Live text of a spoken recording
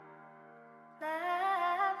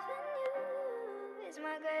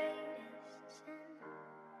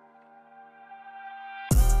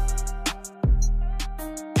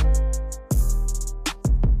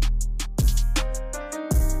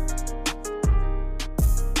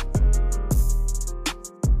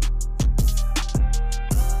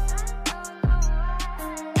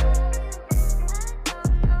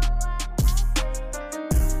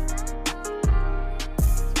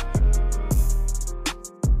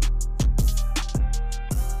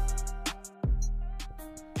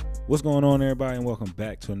What's going on, everybody, and welcome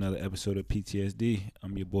back to another episode of PTSD.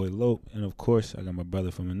 I'm your boy Lope, and of course, I got my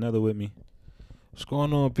brother from another with me. What's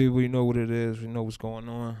going on, people? You know what it is. You know what's going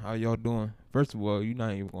on. How y'all doing? First of all, you're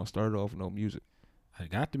not even going to start it off with no music. I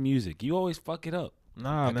got the music. You always fuck it up.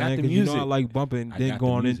 Nah, I man, got the because you music. know I like bumping, I then got the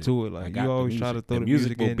going music. into it. I Like, got you always the try to music. throw The the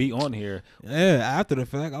music will in. be on here. Yeah, after the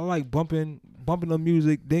fact, I like bumping the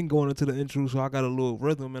music, then going into the intro, so I got a little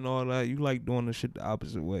rhythm and all that. You like doing the shit the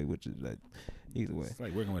opposite way, which is like, either way. It's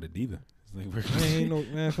like working with a diva. It's like Man, working, ain't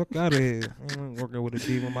no, man, fuck out of here. I ain't working with a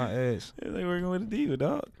diva on my ass. it's like working with a diva,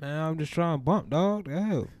 dog. Man, I'm just trying to bump, dog. The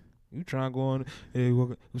hell. You trying to go on, hey,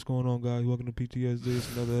 what's going on, guys? Welcome to PTSD.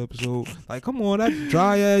 It's another episode. Like, come on, that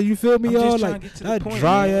dry ass, you feel me, I'm y'all? just trying Like, to get to the that point,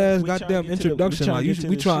 dry man. ass We trying to goddamn get to the- introduction. we trying Like, to get to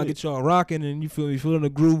we the trying to shit. get y'all rocking and you feel me, feeling the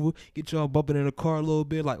groove, get y'all bumping in the car a little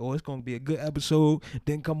bit. Like, oh, it's going to be a good episode.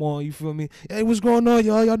 Then come on, you feel me? Hey, what's going on,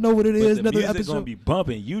 y'all? Y'all know what it But is. the Another music episode. gonna be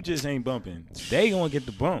bumping. You just ain't bumping. They gonna get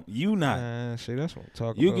the bump. You not. Shit, that's what I'm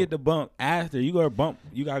talking You about. get the bump after. You gotta bump.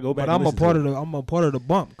 You gotta go back. But and I'm a listen part to of it. the part of the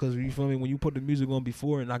bump because you feel me when you put the music on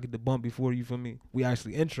before and I get the bump before, you feel me, we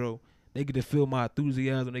actually intro, they get to feel my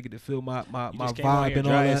enthusiasm, they get to feel my You my just came on vibe here and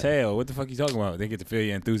all dry as that. hell. What the fuck you talking about? They get to feel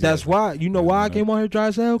your enthusiasm. That's why why I came on here dry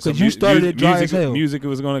as hell, because So you started it dry music, as hell. Music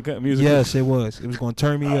was gonna cut. Music. Yes, it was going to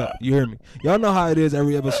turn me up. You hear me? Y'all know how it is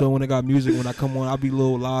every episode when I got music. When I come on, I be a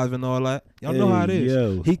little live and all that. Y'all know how it is.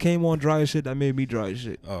 Yo. He came on dry as shit, that made me dry as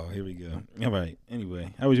shit. Oh, here we go. All right.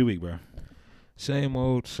 Anyway, how was your week, bro? Same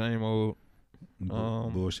old.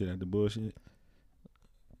 Bullshit after bullshit.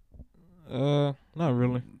 Not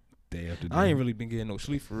really. Day after day. I ain't really been getting no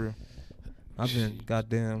sleep for real. I've been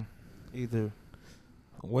goddamn either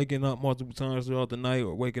waking up multiple times throughout the night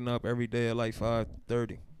or waking up every day at like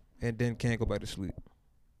 5:30 and then can't go back to sleep.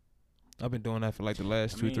 I've been doing that for like the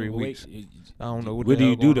last 2-3 weeks. I don't know What the do you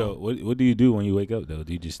hell do going though? on. What do you do when you wake up though?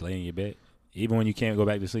 Do you just lay in your bed? Even when you can't go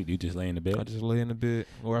back to sleep, do you just lay in the I bed? just lay in the bed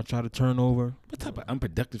or I try to turn over. What type of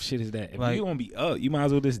unproductive shit is that? If Like- you gonna be up, you might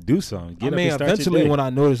as well just do something. Get I up mean, and start eventually your day. when I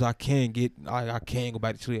notice I can go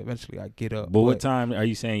back to sleep. Eventually I get up. But what time are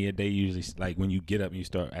you saying your day usually, like when you get up and you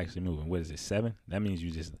start actually moving? What is it, 7? That means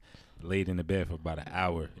you just laid in the bed for about an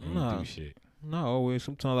hour and Nah. you do shit. Not always.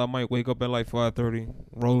 Sometimes I might wake up at like 5:30,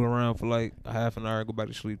 roll around for like a half an hour, and go back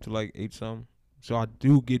to sleep to like 8 something. So I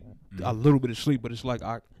do get a little bit of sleep, but it's like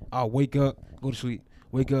I wake up, go to sleep,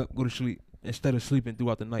 wake up, go to sleep, instead of sleeping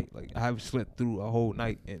throughout the night. Like I haven't slept through a whole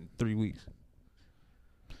night in 3 weeks.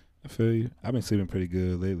 I feel you. I've been sleeping pretty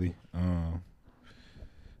good lately.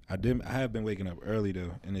 I have been waking up early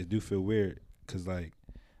though, and it do feel weird because like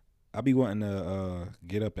I be wanting to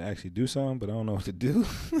get up and actually do something, but I don't know what to do.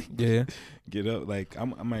 Yeah, Get up, like I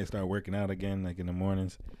might start working out again, like in the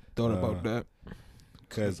mornings, thought about that.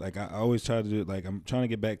 cause like I always try to do it. Like I'm trying to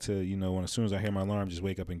get back to when as soon as I hear my alarm, just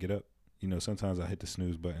wake up and get up. Sometimes I hit the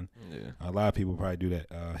snooze button. Yeah, A lot of people probably do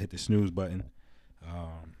that. Hit the snooze button,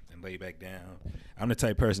 and lay back down. I'm the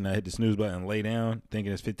type of person that hit the snooze button and lay down,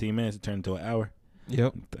 thinking it's 15 minutes, it turned into an hour.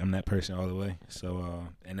 yep. I'm that person all the way. So,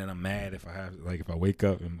 and then I'm mad if I wake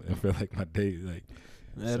up and feel like my day, like.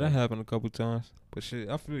 Yeah, So- that happened a couple times. But shit,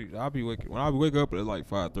 I feel I be waking when I wake up at like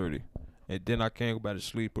 5:30, and then I can't go back to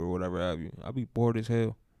sleep or whatever have you. I be bored as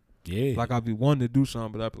hell. Yeah. Like I be wanting to do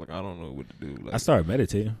something, but I be like I don't know what to do. Like I started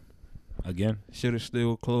meditating again. shit is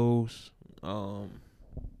still closed.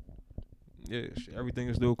 Yeah, everything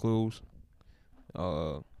is still closed.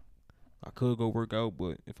 I could go work out,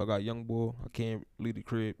 but if I got young boy, I can't leave him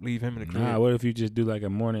in the crib. Nah, what if you just do like a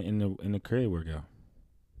morning in the crib workout?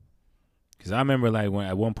 Cause I remember like when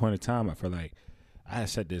at one point in time I felt like I had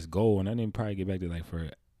set this goal and I didn't probably get back to like for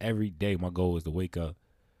every day my goal was to wake up,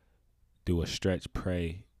 do a stretch,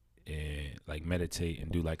 pray, and like meditate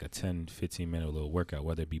and do like a 10-15 minute little workout,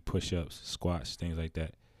 whether it be push-ups, squats, things like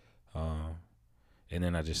that. And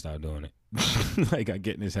then I just started doing it. Like I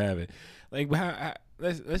get in this habit. Like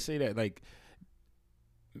let's say that like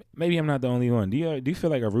maybe I'm not the only one. Do you feel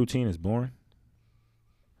like a routine is boring?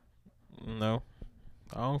 No,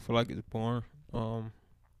 I don't feel like it's boring.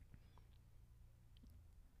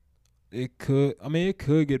 It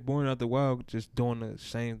could get boring after a while, just doing the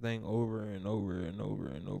same thing over and over and over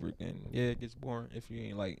and over again. Yeah, it gets boring if you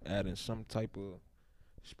ain't like adding some type of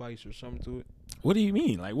spice or something to it. What do you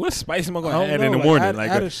mean? Like, what spice am I I gonna don't add know, in the like, morning? add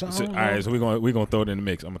Like, a so, song, all right, so we're gonna throw it in the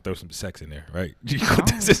mix. I'm gonna throw some sex in there, right?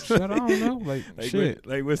 Shit, I don't know. Like, shit.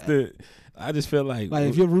 What's the? I just feel like Like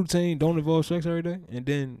if your routine don't involve sex every day, and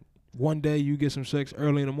then one day you get some sex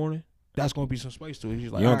early in the morning, that's gonna be some spice to it.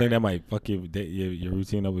 You're like, you don't think alright, that might fuck your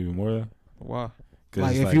routine up even more though? why? 'Cause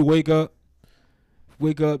Like it's if you wake up,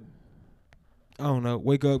 I don't know,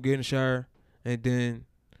 wake up, get in the shower, and then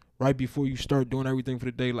right before you start doing everything for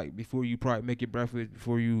the day, like before you probably make your breakfast,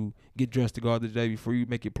 before you get dressed to go out the day, before you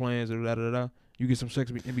make your plans or da. You get some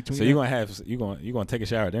sex in between. So you gonna take a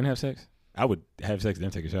shower then have sex? I would have sex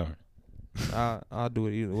then take a shower. I'll do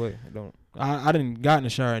it either way. I didn't got in the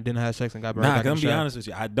shower and then have sex and got back. Nah, I'm be honest with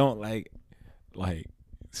you. I don't like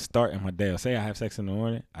starting my day. Or say I have sex in the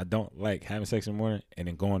morning. I don't like having sex in the morning and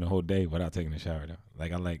then going the whole day without taking a shower though.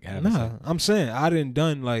 Like I like having sex. I'm saying I didn't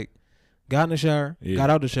done like got in the shower, got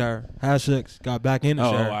out the shower, had sex, got back in the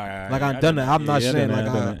shower. Like I done that. I'm not saying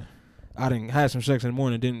like I didn't have some sex in the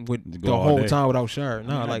morning, didn't with the whole time without shower.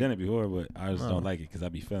 No, I done it before, but I just don't like it because I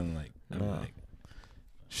be feeling like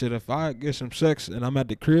shit. If I get some sex and I'm at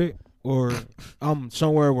the crib or I'm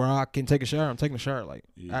somewhere where I can take a shower, I'm taking a shower like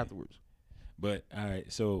afterwards. But all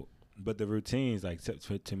right, so but the routines like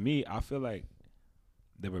to me, I feel like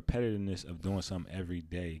the repetitiveness of doing something every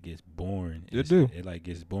day gets boring. It like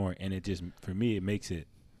gets boring, and it just for me it makes it.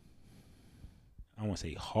 I don't want to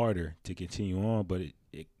say harder to continue on, but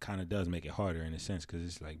it kind of does make it harder in a sense because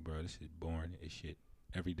it's like, bro, this is boring as shit.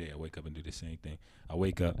 Every day I wake up and do the same thing. I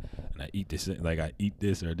wake up and I eat this, like I eat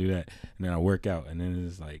this or do that, and then I work out, and then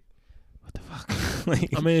it's like, what the fuck? Like,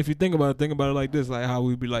 I mean, if you think about it like this, like how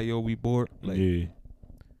we be like, yo, we bored. Like, yeah.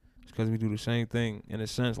 Because we do the same thing in a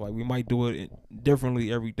sense. Like we might do it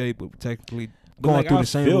differently every day, but technically going through the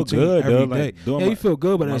same routine good, every day. Like, you feel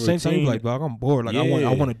good, but at the same time, you like, dog, I'm bored. Like I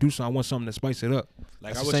want to do something. I want something to spice it up.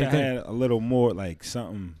 Like I wish I had a little more like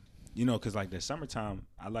something, you know, because like the summertime,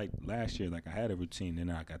 I like last year, like I had a routine. Then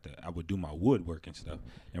I would do my woodwork and stuff.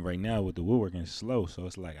 And right now with the woodworking, it's slow, so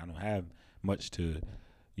it's like I don't have much to.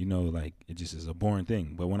 You know, like it just is a boring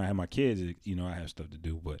thing. But when I have my kids, you know, I have stuff to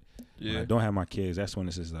do. But when I don't have my kids, that's when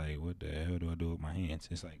it's just like, what the hell do I do with my hands?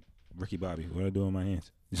 It's like Ricky Bobby, what do I do with my hands?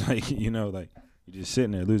 It's like, you know, like you're just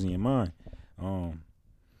sitting there losing your mind. And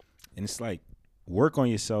it's like work on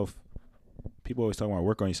yourself. People always talk about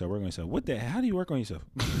work on yourself. What the hell? How do you work on yourself?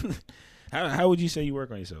 how would you say you work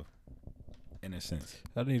on yourself? In a sense,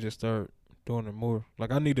 I need to start doing it more.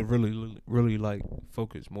 Like I need to really like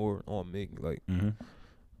focus more on me. Like. Mm-hmm.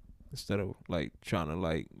 Instead of like trying to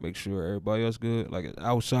like make sure everybody else good, like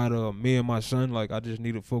outside of me and my son, like I just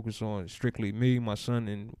need to focus on strictly me, my son,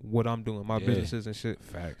 and what I'm doing, my businesses and shit.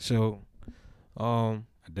 Facts. So, I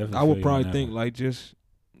would probably think like just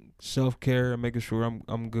self-care and making sure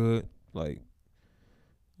I'm good, like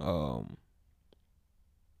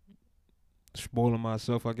spoiling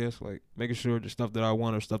myself, I guess, like making sure the stuff that I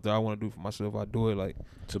want or stuff that I want to do for myself, I do it. Like,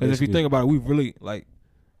 because if you think about it, we really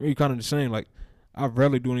kind of the same. Like, I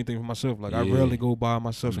rarely do anything for myself. Like, I rarely go buy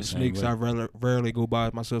myself some sneakers. I rarely go buy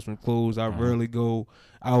myself some clothes. I rarely go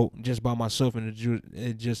out just by myself and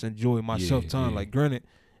just enjoy myself time. Like, granted,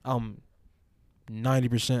 I'm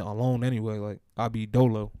 90% alone anyway. Like, I be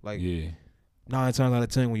dolo. Like, 9 times out of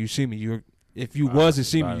 10 when you see me, if you was to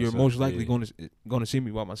see me, you're most likely going to see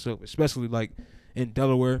me by myself. Especially like in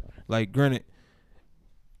Delaware. Like, granted,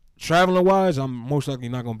 traveling wise, I'm most likely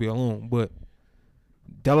not gonna be alone. But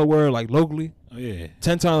Delaware, like locally, 10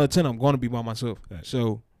 times out of 10, I'm going to be by myself. Right.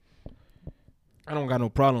 So I don't got no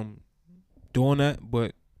problem doing that,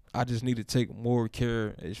 but I just need to take more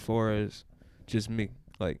care as far as just me.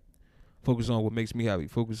 Like, focus on what makes me happy.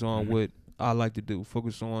 Focus on what I like to do.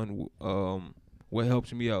 Focus on what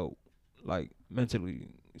helps me out, like mentally,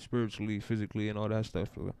 spiritually, physically, and all that stuff.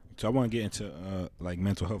 So I want to get into like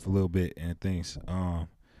mental health a little bit and things.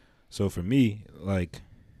 So for me, like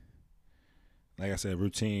I said,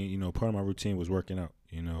 routine, you know, part of my routine was working out,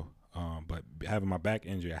 you know, but having my back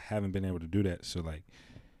injury, I haven't been able to do that. So like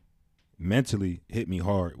mentally hit me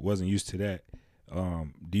hard. Wasn't used to that.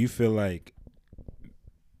 Do you feel like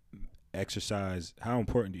exercise, how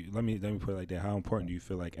important do you, let me put it like that, how important do you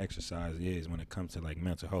feel like exercise is when it comes to like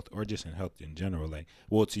mental health or just in health in general? Like,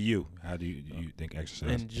 well, to you, how do you think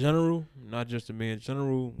exercise? In general, not just to me, in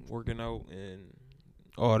general, working out and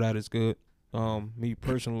all that is good. Me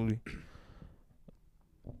personally,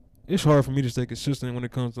 it's hard for me to stay consistent when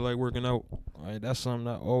it comes to like working out. That's something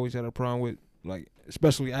I always had a problem with, like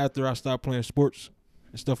especially after I stopped playing sports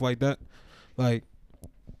and stuff like that. Like,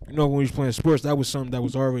 you know, when we was playing sports, that was something that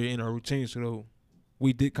was already in our routine. So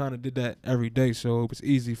we did that every day. So it was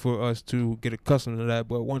easy for us to get accustomed to that.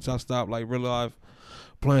 But once I stopped like real life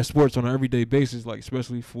playing sports on an everyday basis, like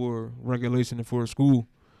especially for regulation and for school,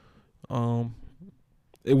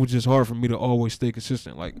 it was just hard for me to always stay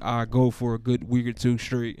consistent. Like, I go for a good week or two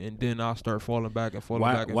straight, and then I'll start falling back.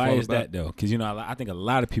 Why is that, though? Because, you know, I think a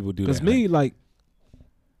lot of people do that. Because me, like,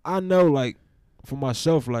 I know, like, for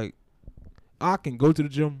myself, like, I can go to the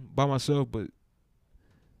gym by myself, but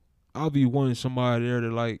I'll be wanting somebody there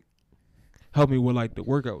to, like, help me with like the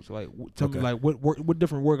workouts. Like tell me like what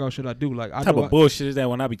different workouts should I do? Like what type of bullshit is that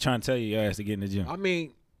when I be trying to tell you your ass to get in the gym? I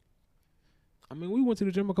mean, we went to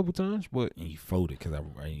the gym a couple times, but and you folded because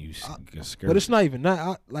you scared. But it's not even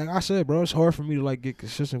that. Like I said, bro, it's hard for me to like get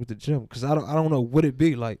consistent with the gym because I don't know what it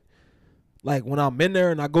be like. Like when I'm in there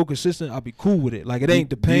and I go consistent, I'll be cool with it. Like it ain't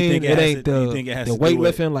the pain, it ain't the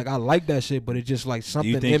weightlifting. Like I like that shit, but it's just like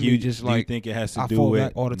something in me. Just like, do you think it has to do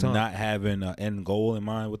with all the time. Not having an end goal in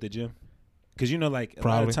mind with the gym? Because like a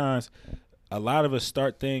lot of times, a lot of us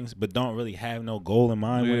start things but don't really have no goal in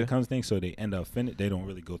mind when it comes to things, so they end up finished. They don't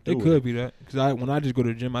really go through. It could be that because when I just go to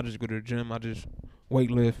the gym, I just weight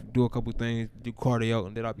lift, do a couple things, do cardio,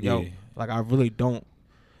 and then I'll be out. Like I really don't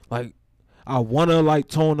like. I wanna like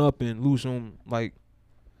tone up and lose some like.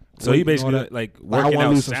 So you basically like working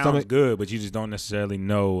out sounds good, but you just don't necessarily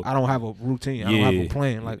know. I don't have a routine. I don't have a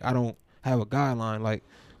plan. Like I don't have a guideline. Like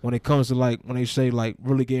when it comes to like when they say like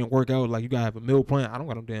really getting workout, like you gotta have a meal plan. I don't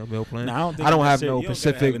got no damn meal plan. No, I don't have no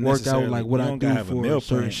specific workout like what I do for meal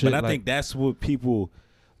certain plan. shit. But I think that's what people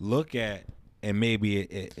look at, and maybe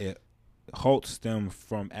it halts them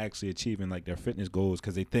from actually achieving like their fitness goals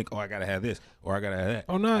because they think, oh, I gotta have this or I gotta have that.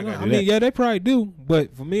 Oh no, I mean, yeah, they probably do,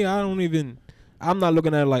 but for me, I'm not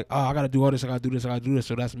looking at it like, oh, I gotta do all this, I gotta do this, I gotta do this,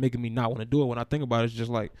 so that's making me not want to do it. When I think about it, it's just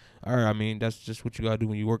like, all right, I mean, that's just what you gotta do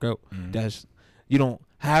when you work out. Mm-hmm. You don't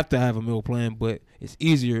have to have a meal plan, but it's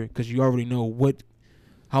easier because you already know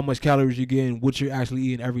how much calories you're getting, what you're actually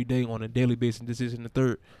eating every day on a daily basis. This isn't the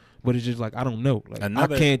third, but it's just like I don't know. Like I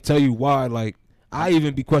can't tell you why. Like I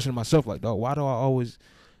even be questioning myself, like, dog, why do I always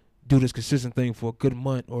do this consistent thing for a good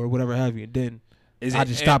month or whatever have you, and then I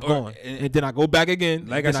just stop going, and then I go back again.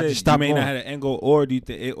 Like I said, just stop you may going. not have an end goal, or do you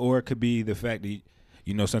think or it could be the fact that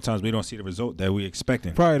sometimes we don't see the result that we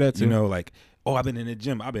expecting. Probably that too. Like, oh, I've been in the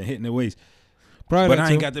gym, I've been hitting the weights, but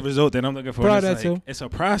I ain't got the result that I'm looking for. Probably that too. It's a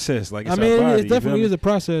process. Like it's it definitely is a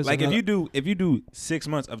process. Like if you do 6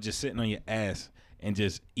 months of just sitting on your ass and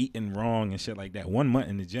just eating wrong and shit like that, 1 month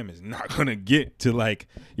in the gym is not gonna get to like,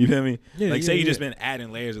 you feel me? Say you just been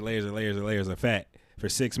adding layers and layers and layers and layers of fat for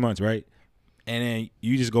 6 months, right? And then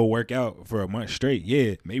you just go work out for a month straight.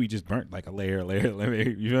 Yeah, maybe you just burnt like a layer,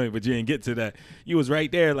 you feel me? But you didn't get to that. You was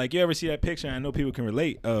right there. Like you ever see that picture? I know people can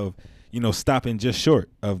relate of, stopping just short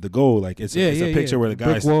of the goal. Like it's a picture where the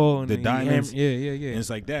guys, the diamonds, and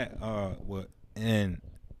it's like that.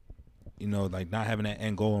 Like not having that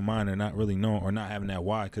end goal in mind, or not really knowing, or not having that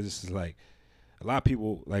why, because it's just like a lot of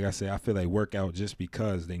people, like I said, I feel like work out just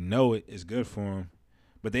because they know it is good for them,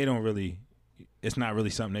 but they don't really. It's not really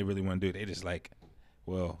something they really want to do. They just like,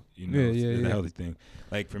 it's a healthy thing.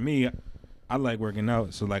 Like for me, I like working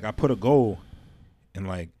out, so like I put a goal, and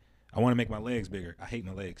like I want to make my legs bigger. I hate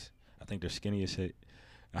my legs. I think they're skinny as shit.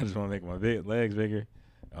 I just want to make my legs bigger,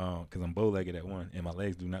 because I'm bow-legged at one, and my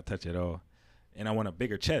legs do not touch at all. And I want a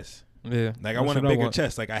bigger chest. Yeah, like I want a bigger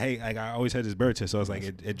chest. Like I always had this bird chest, so it's like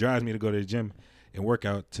it drives me to go to the gym and work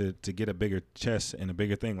out to get a bigger chest and a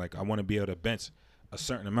bigger thing. Like I want to be able to bench a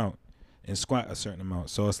certain amount and squat a certain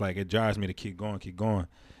amount. So it's like it drives me to keep going.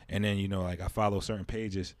 And then like I follow certain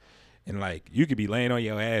pages, and like you could be laying on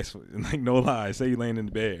your ass, like no lie. Say you laying in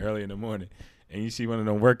the bed early in the morning, and you see one of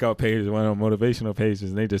them workout pages, one of them motivational pages,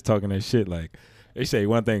 and they just talking that shit like. They say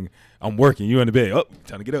one thing, I'm working, you in the bed. Oh,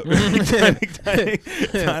 time to get up.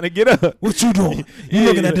 time to get up. What you doing? You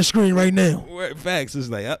looking at the screen right now. Facts. It's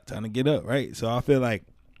like, time to get up, right? So I feel like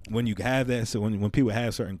when you have that, so when people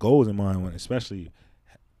have certain goals in mind, especially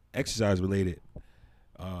exercise related,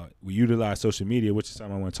 we utilize social media, which is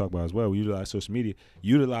something I want to talk about as well. We utilize social media.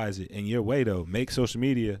 Utilize it in your way, though. Make social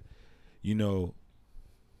media,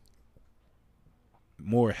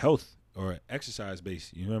 more health or exercise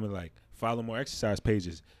based. You know what I mean? Like, follow more exercise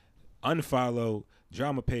pages. Unfollow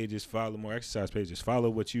drama pages. Follow more exercise pages.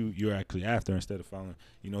 Follow what you're actually after instead of following,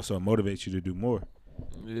 so it motivates you to do more.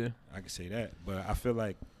 Yeah. I can say that. But I feel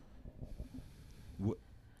like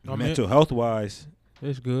mental health wise,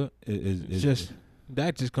 it's good.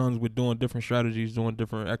 That just comes with doing different strategies, doing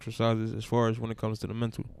different exercises as far as when it comes to the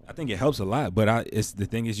mental. I think it helps a lot, but the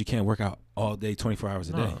thing is you can't work out all day, 24 hours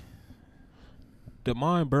a day. The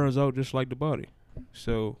mind burns out just like the body.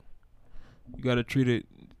 So you got to treat it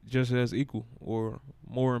just as equal or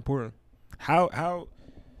more important. How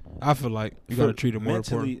I feel like you got to treat it more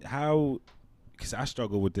important. Because I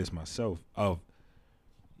struggle with this myself.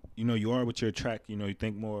 You are what you attract. You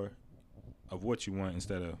think more of what you want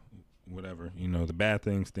instead of whatever. The bad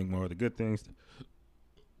things. Think more of the good things.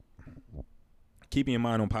 Keeping your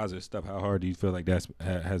mind on positive stuff. How hard do you feel like that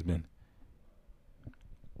has been?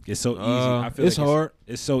 It's so easy. I feel it's like hard.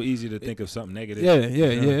 It's so easy to think of something negative. Yeah.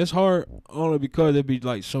 It's hard only because there be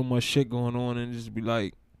like so much shit going on, and just be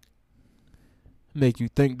like, make you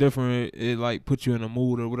think different. It like put you in a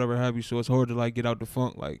mood or whatever have you. So it's hard to like get out the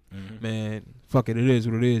funk. Like, man, fuck it, it is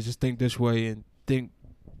what it is. Just think this way and think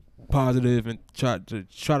positive and try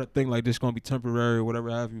to think like this gonna be temporary or whatever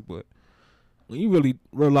have you. But when you really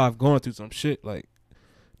real life going through some shit, like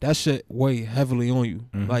that shit weigh heavily on you.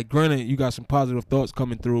 Like, granted, you got some positive thoughts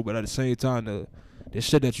coming through, but at the same time, the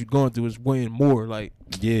shit that you going through is weighing more. Like,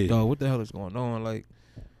 dog, what the hell is going on? Like,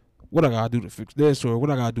 what I gotta do to fix this, or what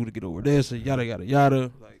I gotta do to get over this, or yada yada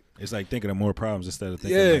yada. Like, it's like thinking of more problems instead of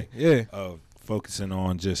thinking of focusing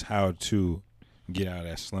on just how to get out of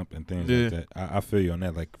that slump and things like that. I feel you on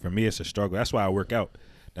that. Like, for me, it's a struggle. That's why I work out.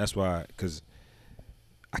 That's why, because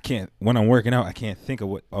I can't, when I'm working out, I can't think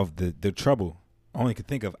of the trouble. I only can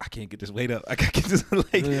think of, I can't get this weight up. I can't get this,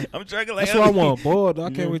 like, I'm struggling. Like, that's why I want ball. I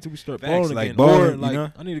can't wait till we start balling like again. Balling, or, like, you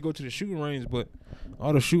know? I need to go to the shooting range, but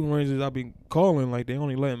all the shooting ranges I've been calling, like, they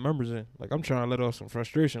only letting members in. Like, I'm trying to let off some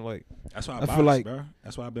frustration. Like, that's why I feel like, bro.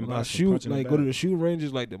 That's why I've been when I boxing, shoot, like, go to the shooting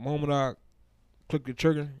ranges, like, the moment I click the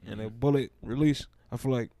trigger and the bullet release, I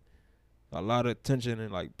feel like a lot of tension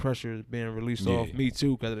and, like, pressure is being released off me,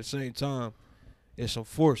 too, because at the same time, it's some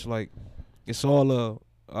force. Like, it's all a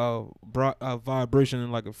vibration and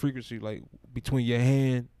like a frequency, like between your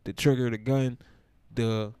hand, the trigger, the gun,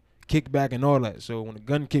 the kickback, and all that. So when the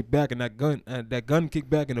gun kick back and that gun kick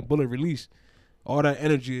back and the bullet release, all that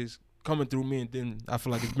energy is coming through me, and then I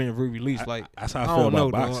feel like it's being re-released. Like, that's how I feel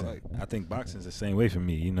about boxing. Like, I think boxing's the same way for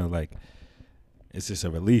me. You know, like, it's just a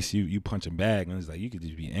release. You punch a bag, and it's like you could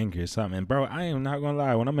just be angry or something. And bro, I am not gonna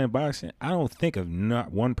lie. When I'm in boxing, I don't think of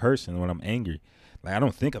not one person when I'm angry. Like, I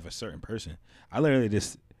don't think of a certain person. I literally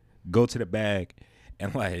just go to the bag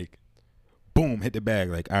and, like, boom, hit the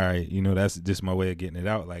bag. Like, all right, you know, that's just my way of getting it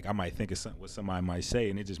out. Like, I might think of something what somebody might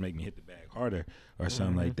say, and it just make me hit the bag harder or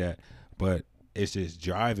something like that. But it's just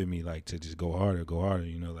driving me, like, to just go harder,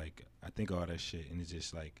 you know. Like, I think all that shit, and it's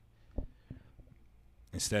just, like,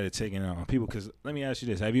 instead of taking it out on people. Because let me ask you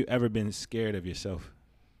this. Have you ever been scared of yourself?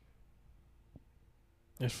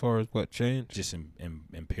 As far as what change? Just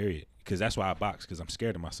in period. Because that's why I box, because I'm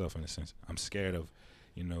scared of myself in a sense. I'm scared of,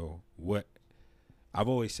 you know, what I've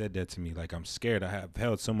always said that to me. Like, I'm scared. I have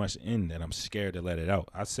held so much in that I'm scared to let it out.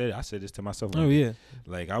 I said this to myself. Oh, yeah.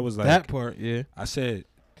 Like, I was like, that part, yeah. I said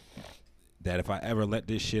that if I ever let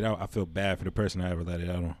this shit out, I feel bad for the person I ever let it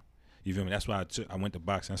out on. You feel me? That's why I went to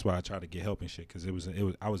boxing. That's why I tried to get help and shit, because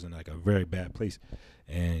I was in like a very bad place,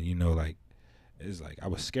 and you know, like, it's like I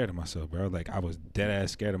was scared of myself, bro. Like, I was dead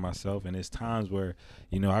ass scared of myself, and there's times where,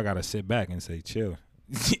 you know, I gotta sit back and say, chill.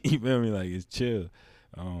 You feel me? Like, it's chill.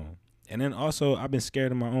 And then also, I've been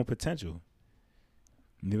scared of my own potential.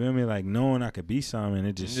 You feel me? Like, knowing I could be something,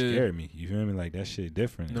 it just scared me. You feel me? Like, that shit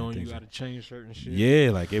different. Knowing you gotta change certain shit. Yeah,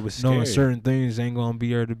 like, it was scary. Knowing certain things ain't gonna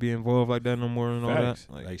be able to be involved like that no more and Facts.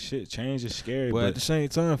 all that. Like, shit, change is scary. But at the same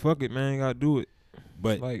time, fuck it, man. You gotta do it.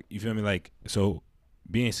 But, like, you feel me? Like, so,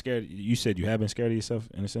 being scared, you said you have been scared of yourself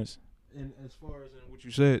in a sense? And as far as in what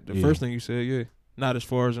you said, the first thing you said, yeah. Not as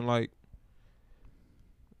far as in, like,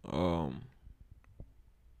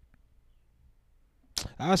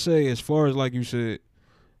 I say as far as, like you said,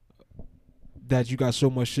 that you got so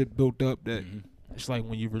much shit built up that it's like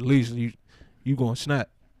when you release, you gonna snap.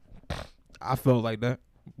 I felt like that,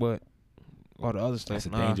 but all the other stuff, that's a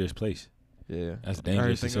dangerous place. Yeah, that's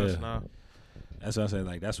dangerous as hell. Nah. That's what I said.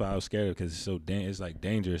 Like, that's why I was scared, because it's so it's like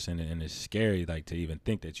dangerous and it's scary, like, to even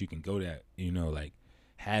think that you can go that, you know, like,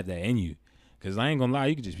 have that in you. Because I ain't gonna lie,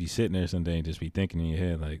 you could just be sitting there someday and just be thinking in your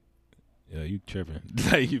head like, yo, you tripping.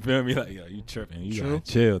 Like, you feel me? Like, yo, you tripping. You gotta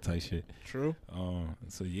chill type shit. True.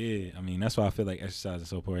 So yeah, I mean, that's why I feel like exercise is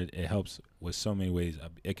so important. It helps with so many ways.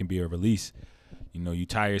 It can be a release. You know, you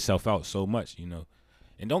tire yourself out so much, you know.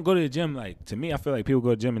 And don't go to the gym. Like, to me, I feel like people go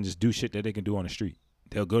to the gym and just do shit that they can do on the street.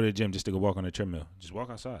 They'll go to the gym just to go walk on the treadmill. Just walk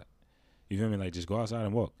outside. You feel me? Like, just go outside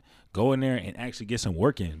and walk. Go in there and actually get some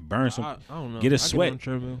work in. Burn some. I don't know. Get a sweat.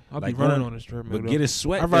 I'll like, be running on this treadmill. But get a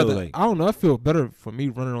sweat. I'd rather, like, I don't know. I feel better for me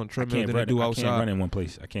running on the treadmill than I do outside. I can't run in one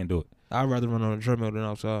place. I can't do it. I'd rather run on the treadmill than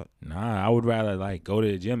outside. Nah, I would rather, like, go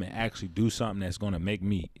to the gym and actually do something that's going to make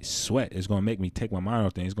me sweat. It's going to make me take my mind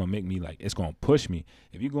off things. It's going to make me, like, it's going to push me.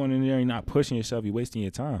 If you're going in there and not pushing yourself, you're wasting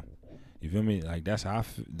your time. You feel me? Like, that's how I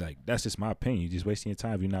feel. Like, that's just my opinion. You're just wasting your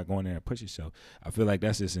time if you're not going there and push yourself. I feel like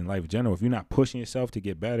that's just in life in general. If you're not pushing yourself to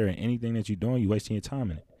get better in anything that you're doing, you're wasting your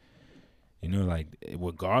time in it. You know, like,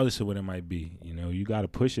 regardless of what it might be, you know, you got to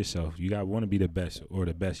push yourself. You got to want to be the best or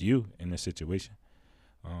the best you in this situation.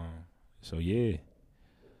 So, yeah.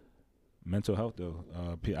 Mental health, though.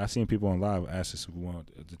 I seen people on live ask us if we want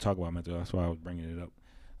to talk about mental health. That's why I was bringing it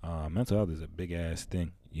up. Mental health is a big-ass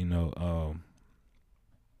thing, you know.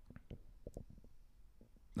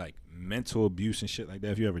 like mental abuse and shit like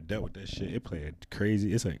that. If you ever dealt with that shit,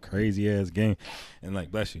 it's a crazy ass game, and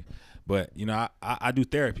like bless you. But you know, I do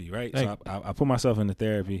therapy, right? So I put myself into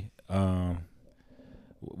therapy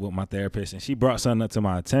with my therapist, and she brought something up to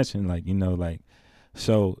my attention, like, you know, like,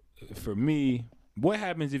 so for me, what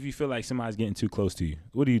happens if you feel like somebody's getting too close to you?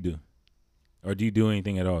 What do you do? Or do you do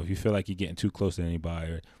anything at all? If you feel like you're getting too close to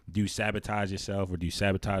anybody, or do you sabotage yourself, or do you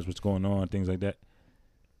sabotage what's going on, things like that?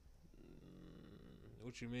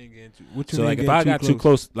 What you mean getting too? So like if I got too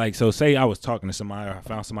close, like, so say I was talking to somebody, or I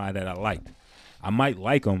found somebody that I liked, I might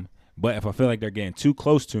like them, but if I feel like they're getting too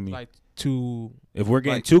close to me, if we're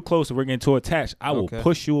getting too close, if we're getting too attached, I will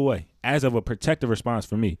push you away as of a protective response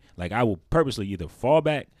for me. Like I will purposely either fall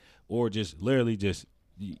back or just literally just,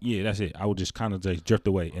 yeah, that's it. I will just kind of just drift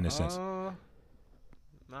away in a sense. No,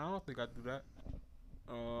 I don't think I do that.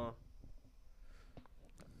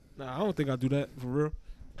 I don't think I do that for real.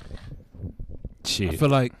 Shit. I feel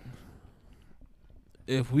like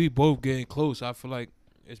if we both getting close, I feel like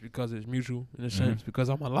it's because it's mutual in a sense. Because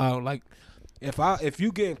I'm allowed, like, if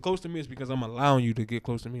you getting close to me, it's because I'm allowing you to get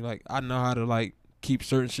close to me. Like I know how to like keep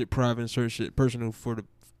certain shit private and certain shit personal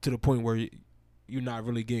to the point where you're not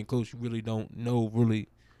really getting close. You really don't know really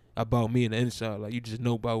about me in the inside. Like you just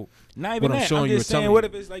know about not even what that. I'm showing I'm you. just saying, what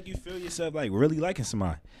if it's like you feel yourself like really liking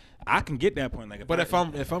somebody? I can get that point. Like, if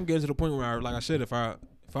I'm getting to the point where, like I said, if I'm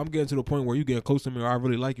getting to the point where you getting close to me or I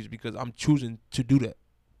really like you, it's because I'm choosing to do that.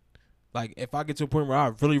 Like if I get to a point where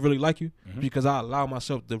I really, really like you, because I allow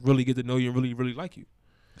myself to really get to know you and really, really like you.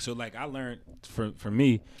 So like I learned for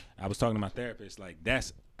me, I was talking to my therapist, like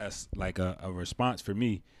that's a response for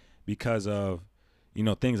me because of, you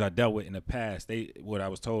know, things I dealt with in the past. What I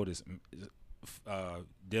was told is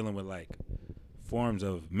dealing with like forms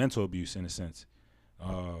of mental abuse in a sense.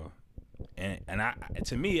 And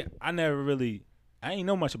to me, I ain't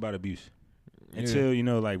know much about abuse until, you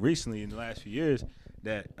know, like recently in the last few years,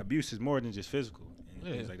 that abuse is more than just physical and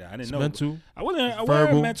things like that. I didn't know. Mental. I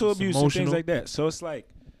wasn't mental abuse and things like that. So it's like,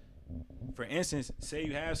 for instance, say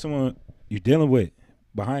you have someone you're dealing with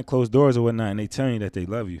behind closed doors or whatnot, and they tell you that they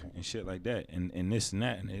love you and shit like that, and this and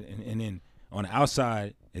that, and then on the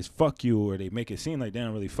outside it's fuck you, or they make it seem like they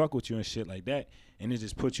don't really fuck with you and shit like that, and it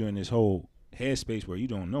just puts you in this whole headspace where you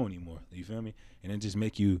don't know anymore. You feel me? And it just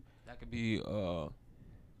make you. That could be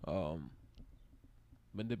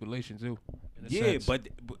manipulation too. Yeah, but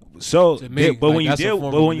when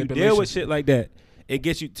you deal with shit like that, it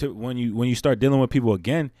gets you to when you start dealing with people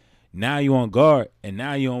again. Now you on guard, and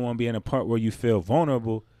now you don't want to be in a part where you feel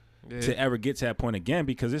vulnerable to ever get to that point again,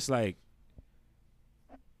 because it's like,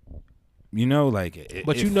 you know, like.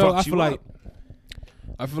 But you know, I feel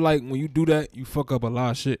like when you do that, you fuck up a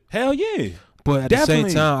lot of shit. Hell yeah. But at the same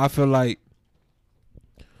time, I feel like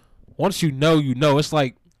once you know, it's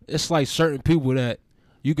like certain people that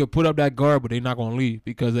you can put up that guard, but they're not gonna leave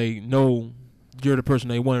because they know you're the person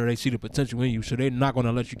they want, or they see the potential in you, so they're not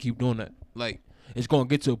gonna let you keep doing that. Like. It's going to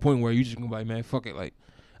get to a point where you just going to be like, man, fuck it. Like,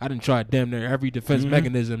 I done tried damn near every defense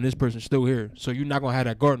mechanism. This person's still here. So you're not going to have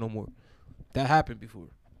that guard no more. That happened before.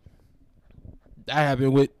 That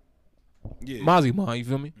happened with Mozzie Ma, you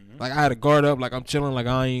feel me? Like, I had a guard up. Like, I'm chilling. Like,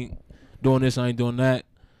 I ain't doing this. I ain't doing that.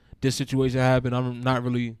 This situation happened. I'm not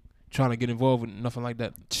really trying to get involved with nothing like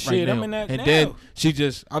that. Shit, right now. I'm in that and now. then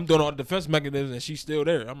I'm doing all the defense mechanisms, and she's still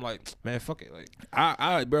there. I'm like, man, fuck it. Like,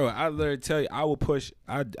 I literally tell you, I will push.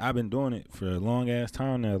 I've been doing it for a long ass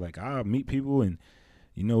time now. Like, I'll meet people, and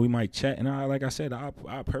you know, we might chat, and like I said, I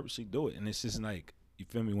purposely do it, and it's just like, you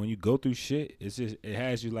feel me? When you go through shit, it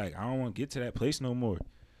has you like, I don't want to get to that place no more.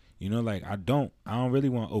 You know, like I don't really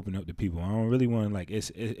want to open up to people. I don't really want to, like,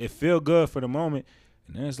 it feel good for the moment.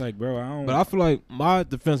 And then it's like, bro, I don't. But I feel like my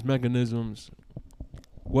defense mechanisms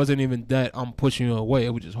wasn't even that I'm pushing you away. It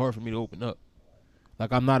was just hard for me to open up.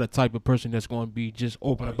 Like, I'm not a type of person that's going to be just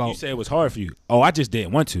open about. You say it was hard for you. Oh, I just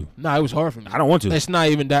didn't want to. Nah, it was hard for me. I don't want to. It's not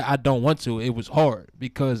even that I don't want to. It was hard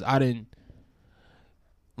because I didn't.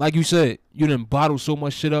 Like you said, you didn't bottle so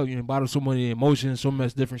much shit up. You didn't bottle so many emotions, so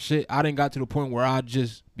much different shit. I didn't got to the point where I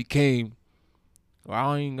just became.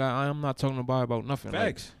 I'm not talking about nothing.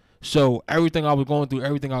 Facts. Like, so everything I was going through,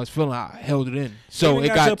 everything I was feeling, I held it in. So it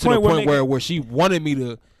got to the point where she wanted me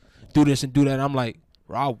to do this and do that. And I'm like,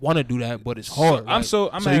 bro, I want to do that, but it's hard.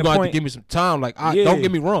 So you're going to have to give me some time. Like, don't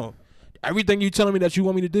get me wrong. Everything you telling me that you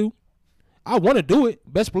want me to do, I want to do it.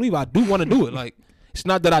 Best believe I do want to do it. Like, it's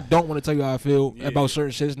not that I don't want to tell you how I feel about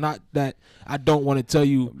certain shit. It's not that I don't want to tell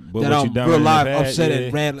you that I'm real live upset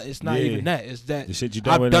and ran. It's not even that. It's that the shit you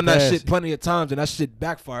I've done that shit plenty of times, and that shit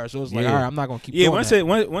backfires. So it's like, all right, I'm not going to keep doing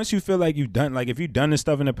that. Once you feel like you've done, like if you've done this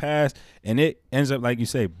stuff in the past and it ends up, like you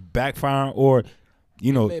say, backfiring, or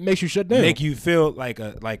you know, it makes you shut down. make you feel like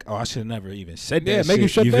oh, I should have never even said that. Yeah, shit. make you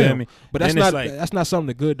shut you down. Feel me? But that's Then not it's like, that's not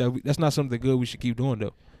something good that's not something good we should keep doing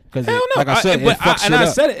though. Because hell no. like I said, but it fucks shit I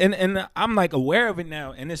up. said it, and I'm like aware of it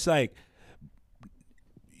now, and it's like,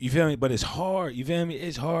 you feel me? But it's hard. You feel me?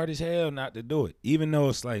 It's hard as hell not to do it, even though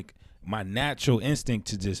it's like my natural instinct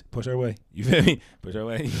to just push her away. You feel me? Push her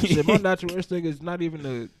away. Shit, my natural instinct is not even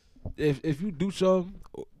to if you do something.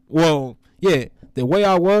 Well, yeah, the way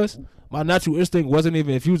I was, my natural instinct wasn't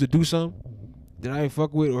even if you was to do something that I ain't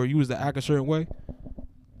fuck with or you was to act a certain way.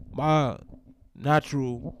 My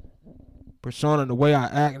natural persona, the way I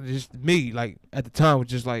act, just me, like at the time was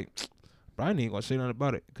just like, bro, I ain't even gonna say nothing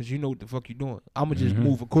about it because you know what the fuck you doing. I'ma just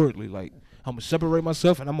move accordingly. Like I'm gonna separate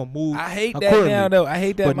myself and I'm gonna move. I hate that accordingly. now, though. I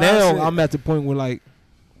hate that. But mindset. now I'm at the point where like,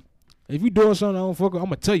 if you doing something I don't fuck with, I'm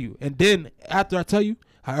gonna tell you. And then after I tell you,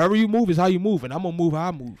 however you move is how you move, and I'm gonna move how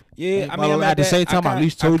I move. Yeah, and, I mean, at the same time, I at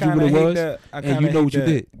least told you what it was, and you know what you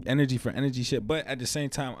did. Energy for energy shit, but at the same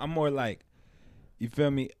time, I'm more like, you feel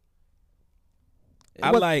me?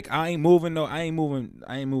 I ain't moving though. I ain't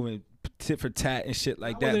moving tit for tat and shit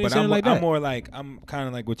like that. But I'm more like, I'm kind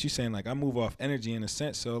of like what you saying. Like I move off energy in a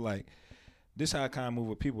sense. So like, this how I kind of move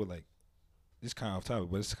with people. Like, this kind of off topic,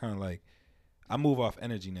 but it's kind of like, I move off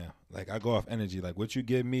energy now. Like I go off energy. Like what you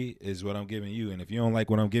give me is what I'm giving you, and if you don't like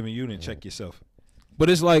what I'm giving you, then check yourself. But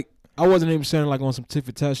it's like I wasn't even saying like on some tit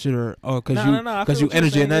for tat shit or because you you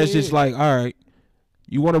energy, and that's yeah, just like, all right,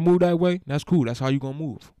 you want to move that way? That's cool. That's how you gonna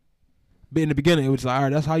move. But in the beginning, it was like, all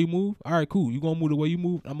right, that's how you move. All right, cool. You gonna move the way you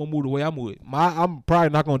move. I'm gonna move the way I move it. I'm probably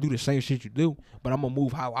not gonna do the same shit you do, but I'm gonna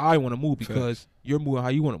move how I want to move because you're moving how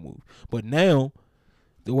you want to move. But now,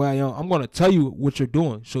 the way I am, I'm gonna tell you what you're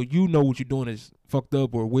doing, so you know what you're doing is fucked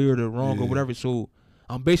up or weird or wrong or whatever. So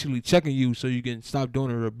I'm basically checking you so you can stop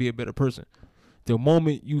doing it or be a better person. The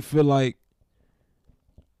moment you feel like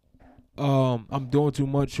I'm doing too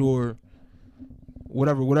much or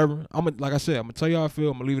whatever, like I said, I'm gonna tell you how I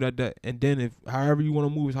feel. I'm gonna leave it at that. And then if however you want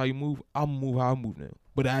to move is how you move, I'm gonna move how I move now.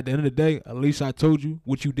 But at the end of the day, at least I told you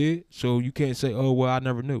what you did, so you can't say, oh well, I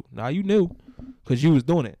never knew. Now you knew, cause you was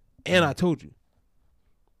doing it, and I told you.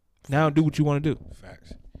 Now do what you want to do.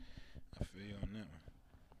 Facts. I feel you on that one.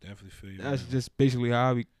 Definitely feel you. That's just basically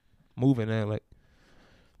how I be moving now. Like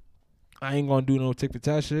I ain't gonna do no tit for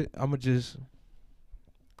tat shit. I don't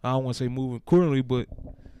want to say moving accordingly, but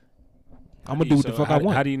I'm gonna do what the fuck I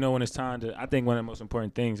want. How do you know when it's time to? I think one of the most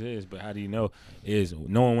important things is, but how do you know is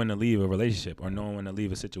knowing when to leave a relationship or knowing when to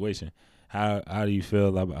leave a situation. How do you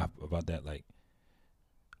feel about that? Like,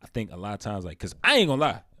 I think a lot of times, like, cause I ain't gonna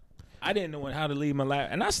lie, I didn't know how to leave my life,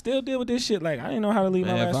 and I still deal with this shit. Like, I didn't know how to leave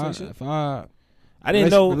my last relationship. I didn't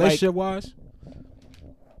know relationship wise.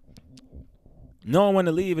 Knowing when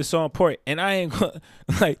to leave is so important, and I ain't gonna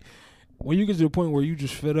like. When you get to the point where you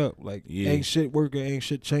just fed up, like ain't shit working, ain't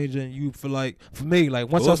shit changing, you feel like, for me, like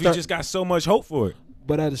once I start, you just got so much hope for it.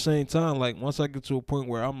 But at the same time, like once I get to a point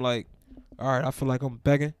where I'm like, all right, I feel like I'm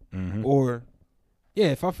begging, or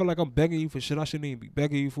if I feel like I'm begging you for shit I shouldn't even be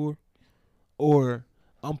begging you for, or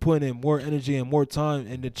I'm putting in more energy and more time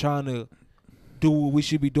into trying to do what we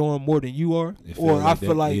should be doing more than you are, or I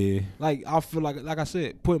feel like I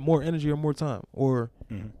said, put more energy or more time or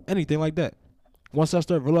anything like that. Once I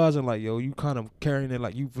start realizing, like, yo, you kind of carrying it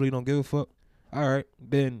like you really don't give a fuck, all right,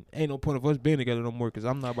 then ain't no point of us being together no more because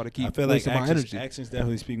I'm not about to keep wasting my energy. Actions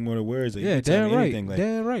definitely speak more than words. Like, yeah, damn right. Like,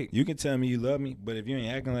 damn right. You can tell me you love me, but if you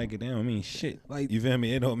ain't acting like it, that don't mean shit. Like, you feel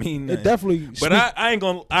me? It don't mean nothing. It definitely. But I ain't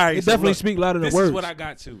gonna. All right, it definitely speak louder than words. This is what I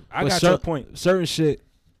got to. I got to a point. Certain shit,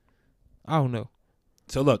 I don't know.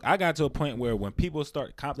 So look, I got to a point where when people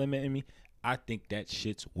start complimenting me, I think that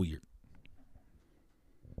shit's weird.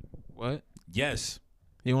 What? Yes.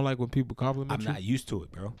 You don't like when people compliment you? I'm not used to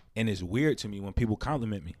it, bro. And it's weird to me when people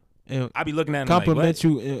compliment me. And I be looking at them compliment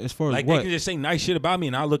you as far as like what? They can just say nice shit about me,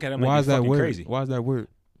 and I'll look at them like, why is that fucking weird? Crazy. Why is that weird?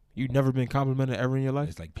 You never been complimented ever in your life?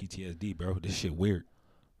 It's like PTSD, bro. This shit weird.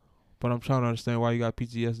 But I'm trying to understand why you got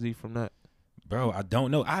PTSD from that. Bro, I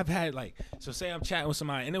don't know. I've had so say I'm chatting with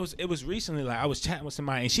somebody, and it was recently, like I was chatting with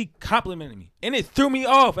somebody, and she complimented me, and it threw me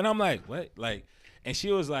off, and I'm like, what? Like, and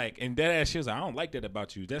she was like, and deadass, she was like, I don't like that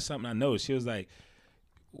about you. That's something I know. She was like,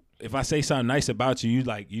 if I say something nice about you,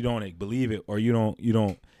 you don't believe it or you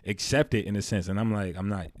don't accept it in a sense. And I'm like, I'm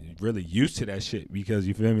not really used to that shit because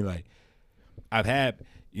you feel me? Like I've had,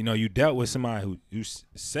 you dealt with somebody who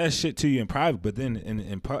says shit to you in private, but then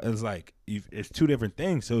in it's like it's two different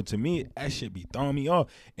things. So to me, that shit be throwing me off,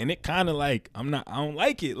 and it kind of like I don't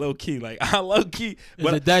like it low key. Like I low key,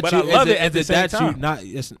 but I love it at the same time.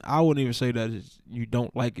 I wouldn't even say that you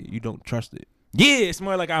don't like it. You don't trust it. Yeah, it's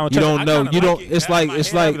more like I don't. You don't know. You don't. It's like oh,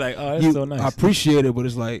 that's you so nice. I appreciate it, but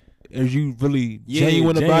it's like Is you really Yeah,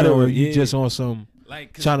 genuine about it, or you yeah. just on some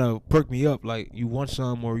Like, trying to perk me up? Like you want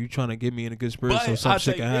some, or you trying to get me in a good spirit so but some I'll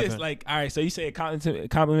shit tell can you happen? this, like, all right, so you say a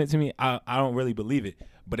compliment to me, I don't really believe it.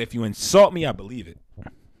 But if you insult me, I believe it.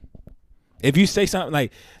 If you say something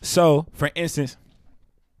like, so, for instance,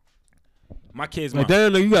 my kid's mom. Like,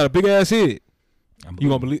 damn, you got a big ass head. You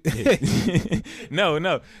gonna believe?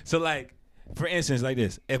 No. So, like, for instance, like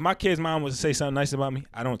this. If my kid's mom was to say something nice about me,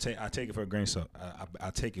 I take it for a grain of salt. I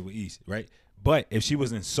take it with ease, right? But if she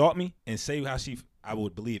was to insult me and say how I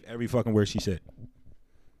would believe every fucking word she said.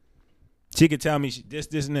 She could tell me this,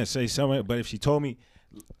 and that, say something. But if she told me,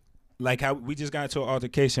 like how we just got into an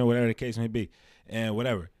altercation, whatever the case may be, and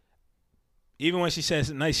whatever. Even when she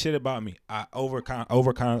says nice shit about me, I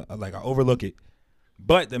overlook it.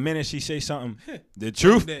 But the minute she say something, the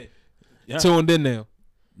truth. Yeah. Tuned in now.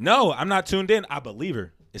 No, I'm not tuned in. I believe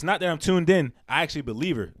her. It's not that I'm tuned in. I actually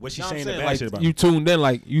believe her. What she's saying the bad like, shit about you me. tuned in,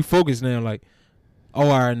 like you focused now, like, oh,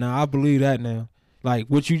 all right, now I believe that now. Like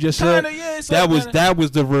what you just said, Yeah, that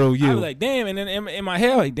was the real you. I was like, damn, and then in my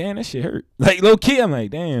head, like, damn, that shit hurt. Like low key, I'm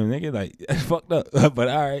like, damn, nigga, like that's fucked up. But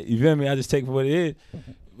all right, you feel me? I just take it for what it is.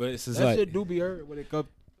 But it's just that like shit do be hurt when it comes.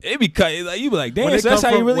 it be cut. Like you be like, damn, so that's how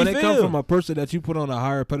you really when feel. When it comes from a person that you put on a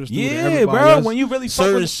higher pedestal, than yeah, everybody bro. else, When you really fuck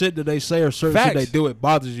certain with shit that they say or certain Facts. shit they do, it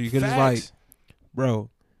bothers you because it's like, bro,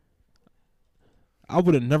 I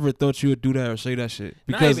would have never thought you would do that or say that shit.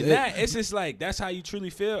 Because not even that. It's just like that's how you truly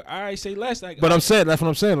feel. All right, say less. Like, but I'm saying that's what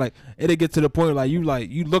I'm saying. Like it'll get to the point like you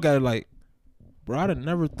look at it like, bro, I'd have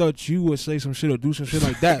never thought you would say some shit or do some shit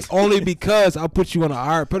like that. Only because I put you on a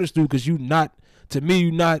higher pedestal because you not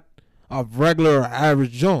a regular or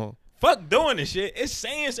average John. Fuck doing this shit. It's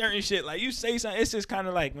saying certain shit. Like you say something, it's just kind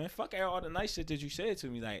of like, man, fuck all the nice shit that you said to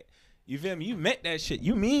me. Like, you feel me? You meant that shit.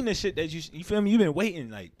 You mean the shit that you feel me? You been waiting.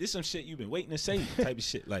 Like, this some shit you been waiting to say type of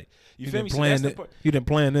shit. Like, you feel me? So you done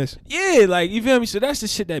playing this. Yeah, like, you feel me? So that's the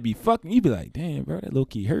shit that be fucking. You be like, damn, bro, that low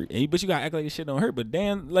key hurt. But you gotta act like this shit don't hurt. But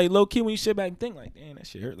damn, like low key when you sit back and think like, damn, that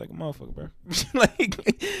shit hurt like a motherfucker, bro.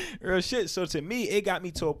 Like, real shit. So to me, it got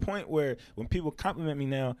me to a point where when people compliment me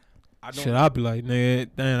now, I'll be like, nigga,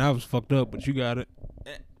 damn, I was fucked up, but you got it.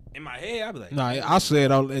 In my head, I'll be like, nah, I said,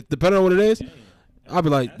 depending on what it is, I'll be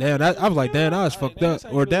like, damn, I was like, damn, I was fucked up.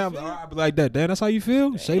 Or damn, I'll be like that, damn, that's how you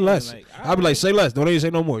feel? Say less. I'll be like, say less. Don't even say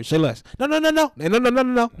no more. Say less. No, nothing.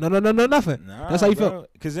 That's how you feel.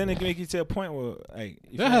 Because then it can make you to a point where, like,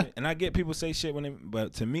 and I get people say shit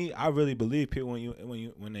but to me, I really believe people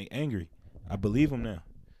when they angry. I believe them now.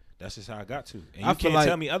 That's just how I got to. And you can't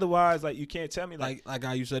tell me otherwise. Like, you can't tell me like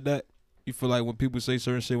how you said that. You feel like when people say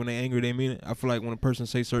certain shit when they angry, they mean it. I feel like when a person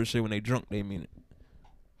say certain shit when they drunk, they mean it.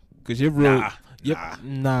 Cause you're real.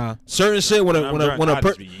 Nah. Certain shit when a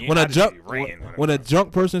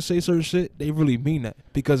drunk person say certain shit, they really mean that.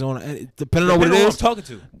 Because depending on what it is, I'm talking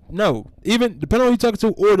to. No, even depending on who you talking to,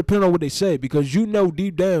 or depending on what they say, because you know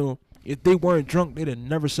deep down, if they weren't drunk, they'd have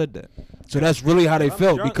never said that. So that's really how they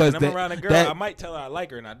felt. Drunk, because I'm around a girl, I might tell her I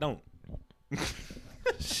like her and I don't.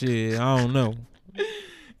 Shit, I don't know.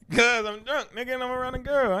 Cause I'm drunk, nigga, and I'm around a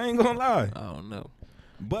girl. I ain't gonna lie. I don't know.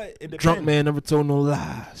 But it depends. Drunk man never told no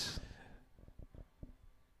lies.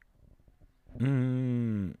 I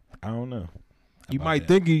don't know. You might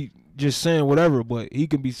think he just saying whatever, but he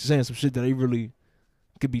could be saying some shit that he really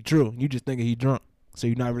could be true. You just thinking he drunk, so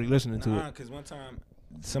you're not really listening to it. Cause one time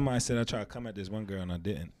somebody said I tried to come at this one girl and I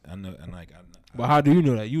didn't. I know, and like, but how do you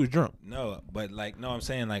know that you was drunk? No, but like, no, I'm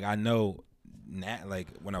saying like I know. Like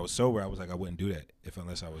when I was sober, I was like I wouldn't do that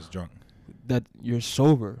unless I was drunk. That you're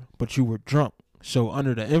sober, but you were drunk. So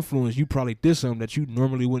under the influence, you probably did something that you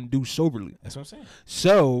normally wouldn't do soberly. That's what I'm saying.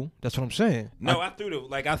 So that's what I'm saying. No, I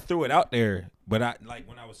threw it out there, but I like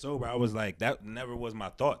when I was sober, I was like that never was my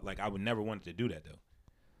thought. Like I would never wanted to do that though.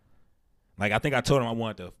 Like I think I told him I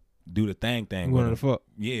wanted to do the thing. You wanted to fuck?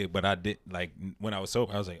 Yeah, but I did. Like when I was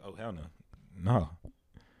sober, I was like, oh hell no,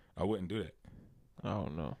 I wouldn't do that. I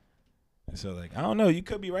don't know. So like I don't know. You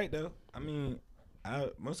could be right though. I mean,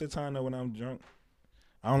 most of the time though when I'm drunk,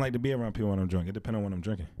 I don't like to be around people when I'm drunk. It depends on what I'm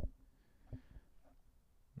drinking.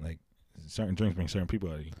 Like certain drinks bring certain people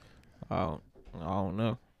out of you. I don't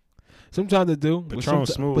know. Sometimes they do, but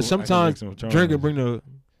sometimes drinking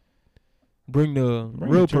bring the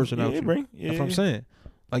real person out. That's what I'm saying.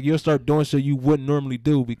 Like you'll start doing shit you wouldn't normally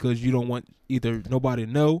do because you don't want either nobody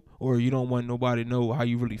to know or you don't want nobody to know how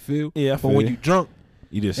you really feel. Yeah, but when you drunk.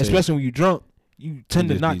 Especially when you're drunk, you tend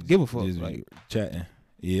to not give a fuck. Like chatting.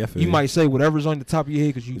 Yeah, I feel you might say whatever's on the top of your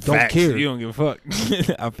head because you don't care. You don't give a fuck.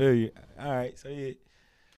 I feel you. All right, so yeah.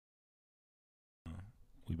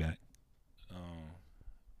 We back.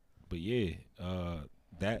 But yeah,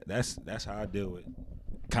 that's how I deal with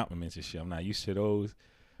compliments and shit. I'm not used to those.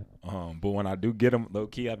 But when I do get them low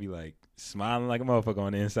key, I be like smiling like a motherfucker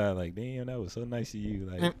on the inside, like, damn, that was so nice of you.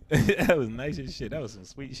 Like, that was nice as shit. That was some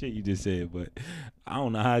sweet shit you just said. But I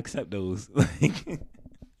don't know how I accept those. Like,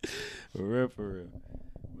 for real, for real.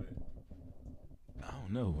 But I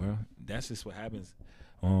don't know, bro. That's just what happens.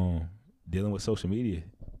 Dealing with social media.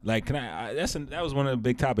 Like, that was one of the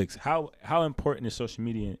big topics. How important is social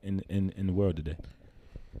media in the world today?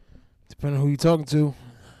 Depending on who you're talking to,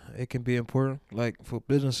 it can be important. Like for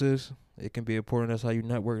businesses, it can be important. That's how you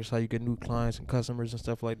network. That's how you get new clients and customers and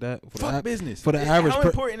stuff like that. Fuck business. For the average, how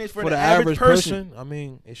important is for the average person? I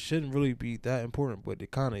mean, it shouldn't really be that important, but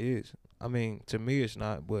it kind of is. I mean, to me, it's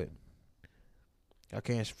not. But I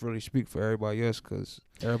can't really speak for everybody else because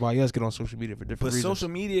everybody else get on social media for different reasons. But social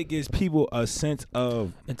media gives people a sense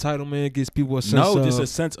of entitlement. Gives people a sense of just a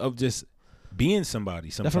sense of just being somebody.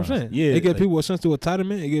 Sometimes. That's what I'm saying. Yeah, it gives people a sense of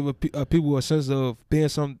entitlement. It gives people a sense of being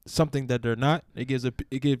something that they're not. It gives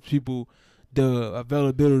people the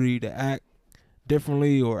availability to act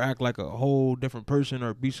differently or act like a whole different person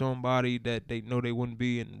or be somebody that they know they wouldn't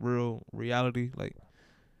be in real reality. Like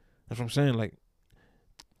that's what I'm saying. Like,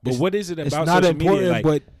 but what is it about it's not social important, media? Like,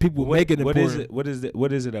 but people make it important. What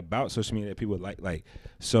is it about social media that people like? Like,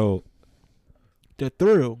 so the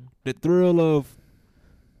thrill of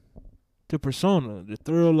the persona, the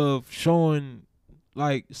thrill of showing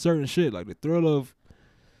like certain shit, like the thrill of,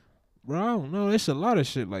 bro, I don't know, it's a lot of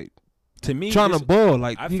shit. Like to me, trying to ball.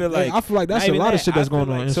 Like I feel like that's a lot of shit that's going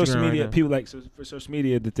on. Instagram Social media, right now. people like for social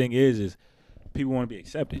media. The thing is people want to be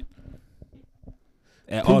accepted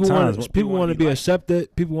at all times. People want to be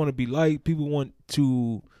accepted. People want to be liked. People want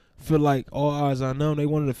to feel like all eyes on them. They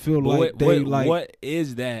wanted to feel like What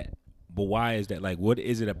is that? But why is that? Like, what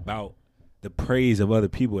is it about the praise of other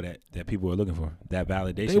people that people are looking for? That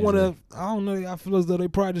validation. They want to. I don't know. I feel as though they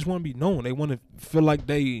probably just want to be known. They want to feel like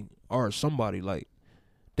they are somebody. Like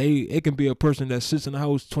it can be a person that sits in the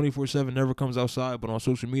house 24/7, never comes outside, but on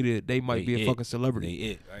social media they might be a fucking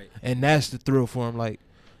celebrity. Right? And that's the thrill for them. Like,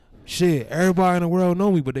 shit, everybody in the world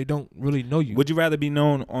know me, but they don't really know you. Would you rather be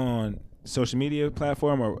known on social media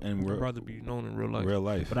platform or I'd rather be known in real life. Real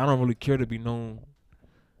life. But I don't really care to be known.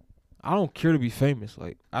 I don't care to be famous.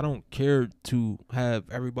 Like, I don't care to have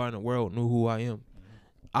everybody in the world know who I am.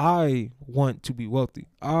 I want to be wealthy.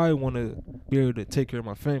 I want to be able to take care of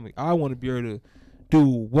my family. I want to be able to do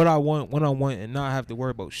what I want when I want and not have to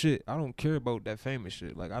worry about shit. I don't care about that famous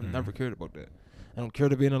shit. Like, I've never cared about that. I don't care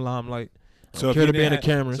to be in the limelight. I don't care to be in the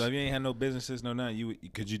cameras. So if you ain't had no businesses, no nothing,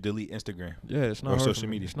 could you delete Instagram? Yeah, it's not or hard social for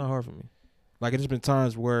me. media. It's not hard for me. Like, it's been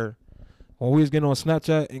times where when we was getting on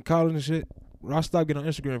Snapchat in college and shit, I stopped getting on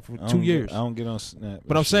Instagram for 2 years. I don't get on Snap.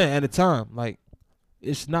 But I'm saying at the time, like,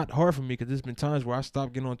 it's not hard for me because there's been times where I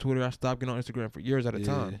stopped getting on Twitter, I stopped getting on Instagram for years at a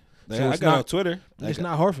time. Like, so I got on Twitter. It's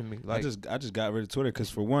not hard for me. Like, I just got rid of Twitter because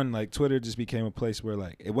for one, like Twitter just became a place where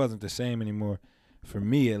like it wasn't the same anymore, for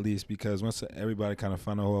me at least. Because once everybody kind of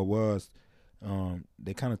found out who I was,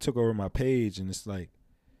 they kind of took over my page, and it's like,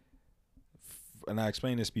 and I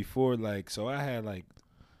explained this before, like, so I had like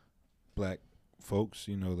black folks,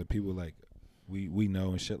 you know, the people like we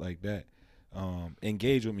know and shit like that,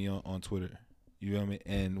 engage with me on Twitter. You know what I mean?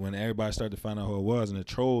 And when everybody started to find out who it was and the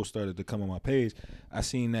trolls started to come on my page, I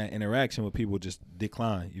seen that interaction with people just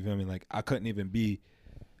decline. You feel me? Like I couldn't be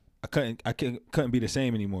the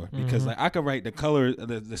same anymore because like I could write the color,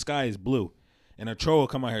 the sky is blue, and a troll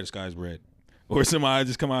come out here, the sky is red, or somebody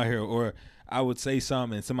just come out here, or I would say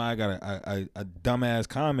something and somebody got a dumbass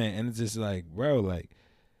comment, and it's just like, bro, like,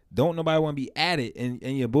 don't nobody want to be at it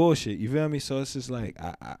in your bullshit. You feel me? So it's just like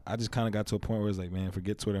I just kind of got to a point where it's like, man,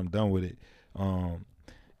 forget Twitter, I'm done with it.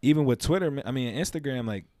 Even with Twitter, I mean Instagram,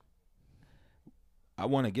 like I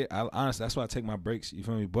want to honestly, that's why I take my breaks. You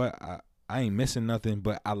feel me? But I ain't missing nothing.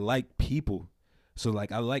 But I like people, so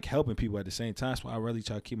like I like helping people at the same time. That's why I really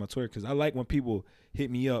try to keep my Twitter, because I like when people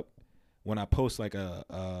hit me up when I post like a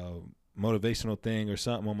motivational thing or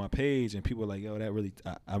something on my page, and people are like, yo, that really,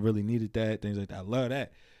 I really needed that, things like that. I love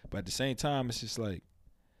that. But at the same time, it's just like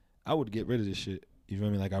I would get rid of this shit. You feel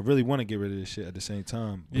me? Like I really want to get rid of this shit at the same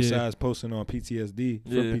time. Besides posting on PTSD,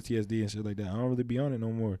 PTSD and shit like that, I don't really be on it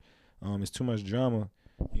no more. It's too much drama,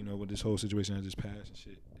 you know, with this whole situation I just passed and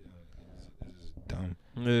shit. It's just dumb.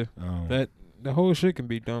 Yeah, the whole shit can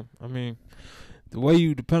be dumb. I mean, the way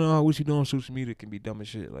you, depending on what you do on social media, can be dumb as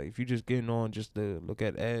shit. Like if you just getting on just to look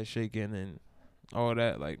at ass shaking and all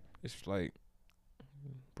that, like it's like,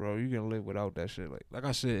 bro, you can live without that shit. Like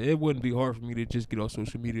I said, it wouldn't be hard for me to just get on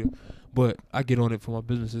social media, but I get on it for my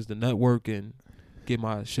businesses to network and get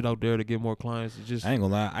my shit out there to get more clients. It's just, I ain't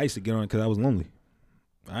gonna lie, I used to get on it because I was lonely.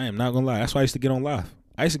 I am not gonna lie. That's why I used to get on live.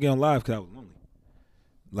 I used to get on live because I was lonely.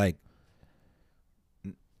 Like,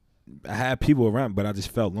 I had people around, but I just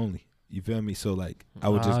felt lonely. You feel me? So like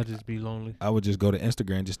I'd just be lonely. I would just go to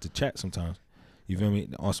Instagram just to chat sometimes. You feel me?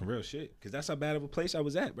 On some real shit, because that's how bad of a place I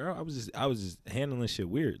was at, bro. I was just handling shit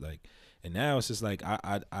weird, like. And now it's just like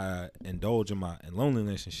I indulge in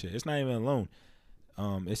loneliness and shit. It's not even alone.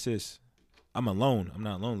 It's just I'm alone. I'm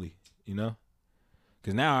not lonely, you know.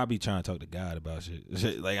 Cause now I be trying to talk to God about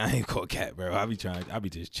shit. Like I ain't called cat, bro. I be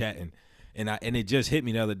just chatting, and it just hit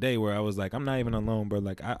me the other day where I was like, I'm not even alone, bro.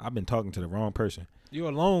 Like I've been talking to the wrong person. You're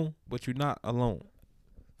alone, but you're not alone.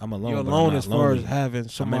 I'm alone. You're alone as far lonely. as having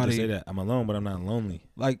somebody. I meant to say that I'm alone, but I'm not lonely.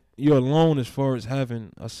 Like you're alone as far as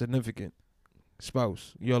having a significant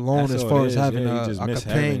spouse. You're alone That's as all far it as is. having Yeah, a you just miss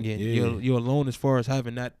companion. having- yeah. You're alone as far as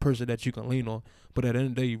having that person that you can lean on. But at the end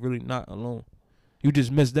of the day, you're really not alone. You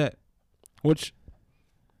just miss that. Which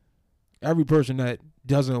every person that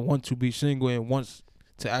doesn't want to be single and wants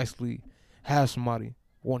to actually have somebody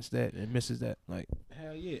wants that and misses that. Like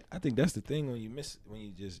Hell yeah, I think that's the thing when you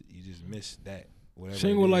just miss that. Whatever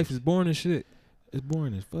single it life is boring as shit. It's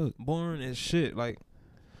boring as fuck. Boring as shit. Like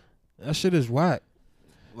that shit is whack.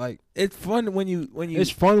 Like It's fun when you. it's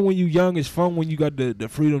fun when you young. It's fun when you got the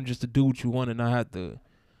freedom just to do what you want and not have to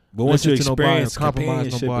But once you listen to nobody or experience compromise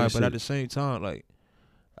companionship nobody. and But at shit, the same time, like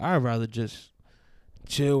I'd rather just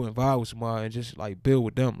chill and vibe with somebody and just like build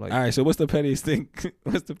with them. Like, all right. So what's the pettiest thing?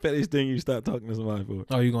 What's the pettiest thing you start talking to somebody for?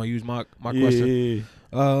 oh, you gonna use my Yeah, question?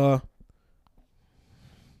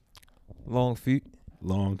 Long feet.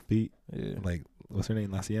 long feet. Yeah, Like what's her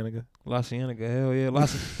name? La Cienega. La Cienega. Hell yeah,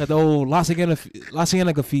 got the old La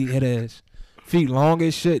Cienega feet. Head ass feet long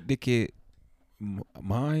as shit. The kid.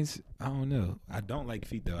 Mine's, I don't know. I don't like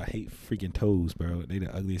feet though. I hate freaking toes, bro. They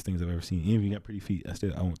the ugliest things I've ever seen. Even if you got pretty feet,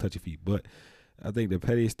 I won't touch your feet. But I think the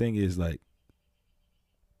pettiest thing is like,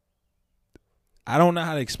 I don't know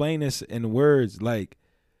how to explain this in words. Like,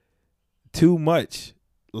 too much.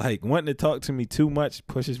 Like wanting to talk to me too much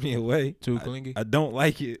pushes me away. Too clingy. I don't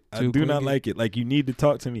like it. I Too do not clingy? like it. Like you need to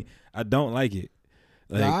talk to me. I don't like it.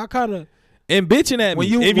 Like Nah, I kind of and bitching at when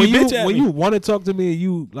me. you If when you bitch at when me, you want to talk to me and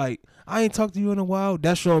you like I ain't talked to you in a while.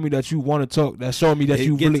 That's showing me that you want to talk. That's showing me that it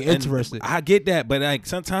you gets- really and interested. I get that, but like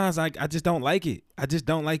sometimes I just don't like it. I just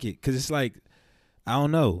don't like it because it's like I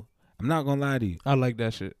don't know. I'm not gonna lie to you. I like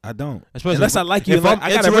that shit. I don't. Especially Unless I like you, if like, I'm I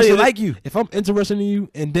gotta really interested- like you. If I'm interested in you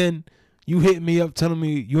and then you hit me up telling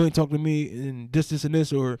me you ain't talking to me and this and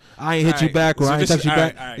this, or I ain't hit you Alright, back, or so I ain't this text you is-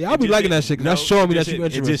 back. alright, Yeah, it I'll be just liking hit- that shit because no, that's showing me it that just you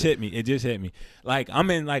hit- interested. It just hit me. Like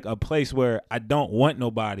I'm in like a place where I don't want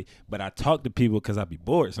nobody, but I talk to people because I be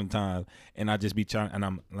bored sometimes, and I just be trying, and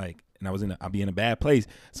I'm like, and I'll be in a bad place.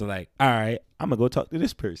 So like, all right, I'm gonna go talk to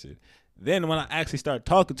this person. Then when I actually start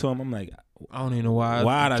talking to him, I'm like, I don't even know why'd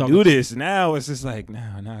I do this? Now it's just like,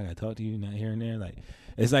 now I gotta talk to you, not here and there. Like,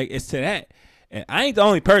 it's to that. And I ain't the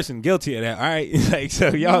only person guilty of that. All right, like so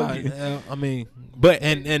y'all. I mean, But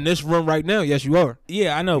and in this room right now, yes, you are.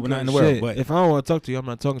 yeah, I know, but not in the Because world. shit, But if I don't want to talk to you, I'm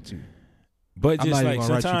not talking to you. But I'm just not like even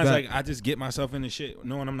gonna write you sometimes, back. like I just get myself into shit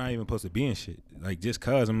knowing I'm not even supposed to be in shit. Like just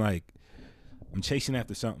cause I'm like, I'm chasing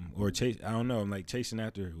after something or I don't know. I'm like chasing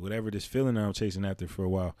after whatever this feeling I'm chasing after for a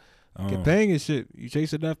while. Companion shit. You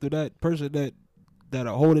chasing after that person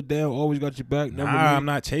that'll hold it down, always got your back. Never leave. I'm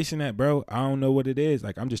not chasing that, bro. I don't know what it is.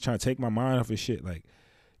 Like I'm just trying to take my mind off of shit. Like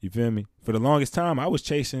you feel me? For the longest time, I was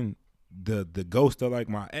chasing the ghost of like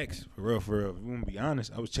my ex. For real. If you want to be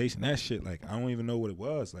honest, I was chasing that shit. Like I don't even know what it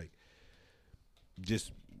was. Like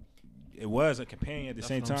just. It was a companion at the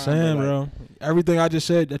same time. I'm saying, but, like, bro. Everything I just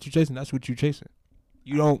said that you chasing, that's what you chasing.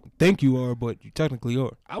 You don't think you are, but you technically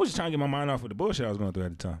are. I was just trying to get my mind off of the bullshit I was going through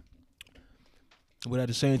at the time. But at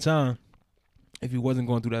the same time, if you wasn't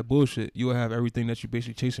going through that bullshit, you would have everything that you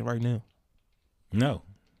basically chasing right now. No.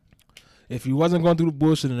 If you wasn't going through the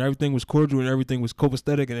bullshit and everything was cordial and everything was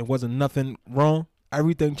copacetic and it wasn't nothing wrong,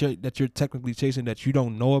 everything that you're technically chasing that you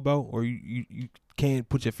don't know about or you can't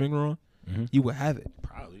put your finger on, you would have it.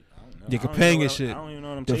 Probably. I don't know. Your companionship, I don't even know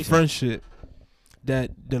what I'm the chasing. friendship, the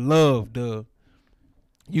love,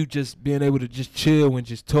 you just being able to just chill and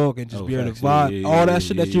just talk and just be able to facts. vibe. Yeah, all that yeah,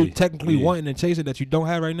 shit that yeah, you're technically yeah. wanting and chasing that you don't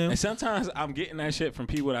have right now. And sometimes I'm getting that shit from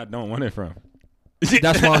people that I don't want it from.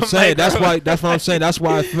 That's what I'm saying. like, That's bro. why. That's what I'm saying. That's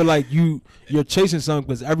why I feel like you're chasing something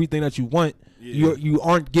because everything that you want, Yeah. you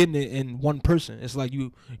aren't getting it in one person. It's like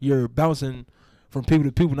you're bouncing from people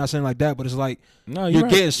to people. Not saying like that, but it's like No, you're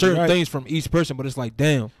right. getting certain You're right. things from each person. But it's like,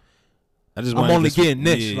 damn, I just I'm wanted only this- getting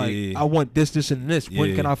this. Yeah, like yeah, I want this, and this.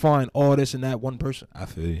 When Yeah. can I find all this and that one person? I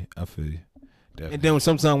feel you. Definitely. And then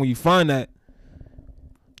sometimes when you find that,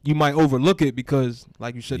 you might overlook it because,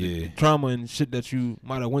 like you said, Yeah. the trauma and shit that you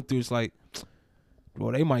might have went through. It's like,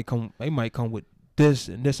 well, they might come with this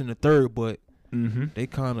and this and the third, but they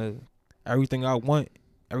kind of everything I want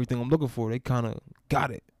everything I'm looking for. They kind of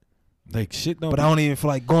got it. Like shit don't. But I don't even feel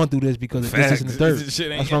like going through this because of this and the third.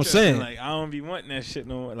 Shit ain't That's what I'm saying. Like I don't be wanting that shit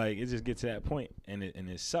no more. Like it just gets to that point and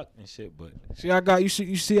it sucked and shit. But see, I got you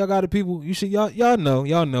see I got the people. You see y'all know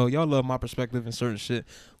y'all love my perspective and certain shit.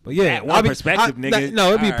 But yeah, perspective, nigga.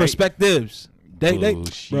 No, it be all right.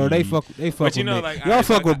 Bullshit. They fuck But with you know, me. like, Y'all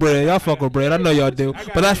fuck with bread. Y'all fuck with bread. I know y'all do. I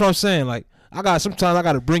got But that's you. what I'm saying. Like sometimes I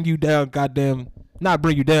gotta bring you down. Goddamn. Not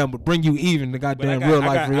bring you down, but bring you even to goddamn real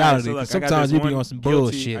life reality. All right, so look, sometimes you be on some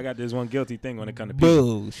bullshit. I got this one guilty thing when it comes to people.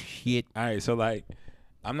 Bullshit. All right, so like,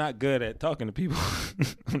 I'm not good at talking to people.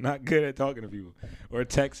 I'm not good at talking to people or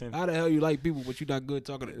texting. How the hell you like people, but you not good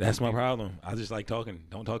talking to them? That's my problem. I just like talking.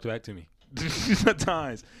 Don't talk back to me.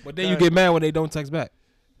 Sometimes. But then you get mad when they don't text back.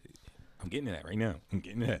 I'm getting to that right now. I'm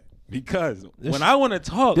getting to that. Because when I want to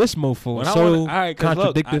talk. This mofo is all right,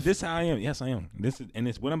 contradictive. Look, this is how I am. Yes, I am.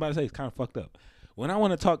 It's what I'm about to say is kind of fucked up. When I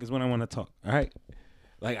want to talk is when I want to talk. All right?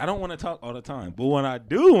 Like, I don't want to talk all the time. But when I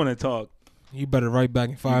do want to talk. You better write back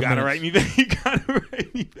in 5 minutes. You gotta write me back. You gotta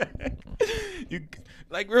write me back. You,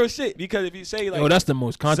 like, real shit. Because if you say, like. Yo, that's the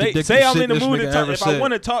most contradictory say I'm shit in the this mood to nigga talk. ever If said. I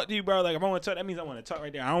want to talk to you, bro, like, if I want to talk, that means I want to talk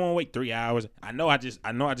right there. I don't want to wait 3 hours. I know I just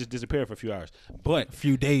disappeared for a few hours. But. A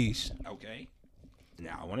few days. Okay.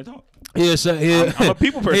 Now I want to talk. Yeah, so I'm a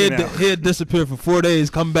people person now. He'll disappear for 4 days,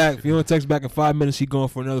 come back. If you don't text back in 5 minutes, he going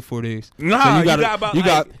for another 4 days. Nah, so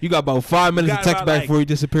you got about 5 minutes to text back before he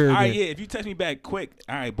disappears again. All right, yeah. If you text me back quick,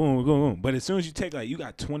 all right, boom, boom, boom. But as soon as you take you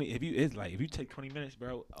got 20. If you take 20 minutes,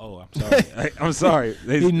 bro. Oh, I'm sorry. I'm sorry.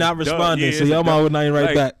 He's not responding, so y'all might not even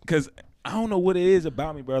write back. Cause I don't know what it is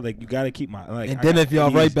about me, bro. Like you gotta keep my like. And then if y'all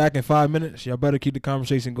write back in 5 minutes, y'all better keep the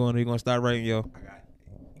conversation going. Or you're gonna start writing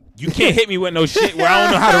You can't hit me with no shit where I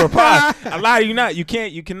don't know how to reply. I lie to you not. You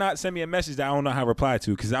cannot send me a message that I don't know how to reply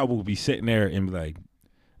to because I will be sitting there and be like,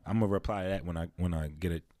 I'm gonna reply to that when I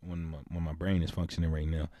get it when my brain is functioning right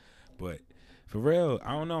now. But for real,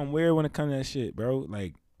 I don't know. I'm weird when it comes to that shit, bro.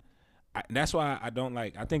 Like that's why I don't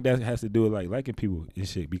like. I think that has to do with like liking people and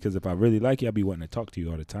shit. Because if I really like you, I'll be wanting to talk to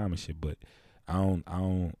you all the time and shit. But I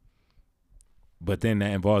don't. But then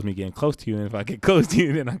that involves me getting close to you, and if I get close to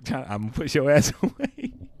you, then I'm gonna push your ass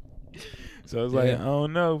away. So it's like I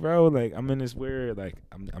don't know, bro. Like I'm in this weird, like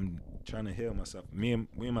I'm trying to heal myself. Me and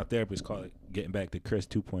my therapist call it getting back to Chris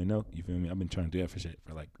 2.0. You feel me? I've been trying to do that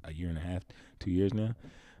for like a year and a half, 2 years now.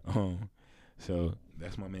 So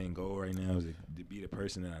that's my main goal right now is to be the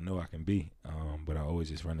person that I know I can be. But I always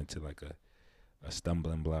just run into like a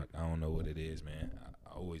stumbling block. I don't know what it is, man.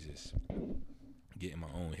 I always just get in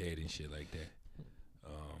my own head and shit like that.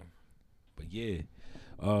 But yeah.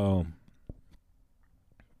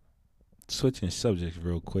 Switching subjects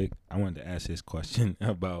real quick, I wanted to ask this question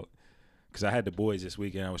about because I had the boys this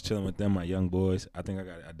weekend. I was chilling with them, my young boys. I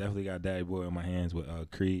definitely got a daddy boy on my hands with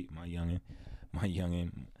Creed, my youngin,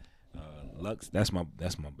 Lux. That's my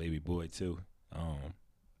baby boy too.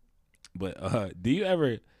 But do you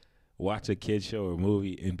ever watch a kid show or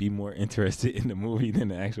movie and be more interested in the movie than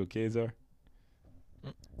the actual kids are?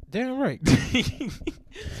 Damn right.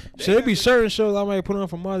 Should it be certain shows I might put on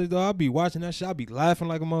for Mother's Day? I'll be watching that shit. I'll be laughing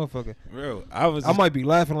like a motherfucker. Bro, I might be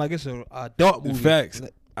laughing like it's a adult movie. Facts.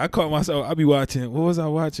 I caught myself. I'll be watching. What was I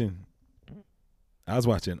watching? I was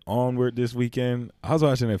watching Onward this weekend. I was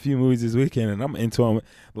watching a few movies this weekend, and I'm into them.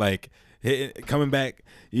 Like coming back,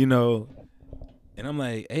 you know. And I'm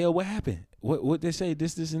like, hey, yo, what happened? What they say?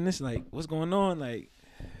 This, and this. Like, what's going on? Like.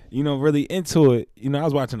 You know, really into it. You know, I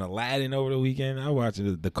was watching Aladdin over the weekend. I was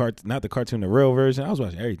watching not the cartoon, the real version. I was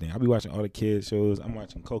watching everything. I'll be watching all the kids shows. I'm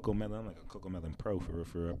watching Coco Melon. I'm like a Coco Melon pro for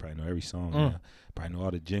real. I probably know every song. Probably know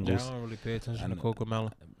all the jingles. Yeah, I don't really pay attention to Coco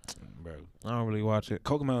Melon. Bro. I don't really watch it.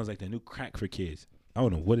 Coco Melon is like the new crack for kids. I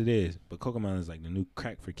don't know what it is, but Coco Melon is like the new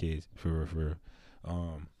crack for kids for real.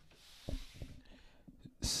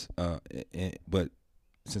 But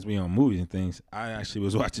since we on movies and things, I actually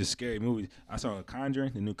was watching scary movies. I saw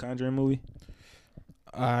The new Conjuring movie.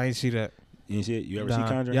 I ain't see that. You didn't see it? You ever see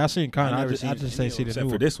Conjuring? Yeah, I seen Conjuring. I just ain't see the except new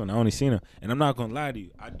for one. this one. I only seen it. And I'm not going to lie to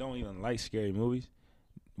you. I don't even like scary movies.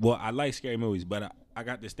 Well, I like scary movies, but I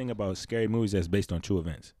got this thing about scary movies that's based on true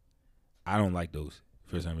events. I don't like those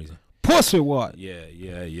for some reason. Pussy what? Yeah.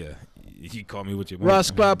 You call me what you want.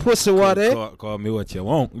 Rascal pussy what, eh? Call me what you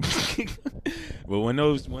want. But when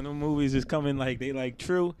those movies is coming like they like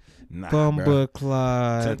true, nah, bro.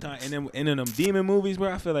 Sometimes and then them demon movies,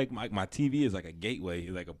 bro, I feel like my TV is like a gateway,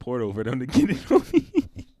 like a portal for them to get it on me.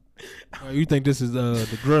 You think this is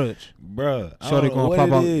the Grudge, bro? Shorty gonna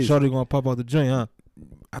pop out the joint, huh?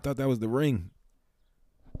 I thought that was The Ring.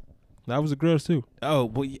 That was the girls too. Oh,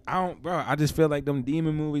 but I don't, bro. I just feel like them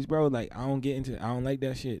demon movies, bro. Like I don't like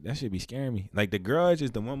that shit. That shit be scaring me. Like The Grudge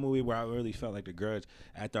is the one movie where I really felt like The Grudge.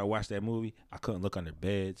 After I watched that movie, I couldn't look under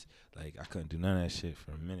beds. Like I couldn't do none of that shit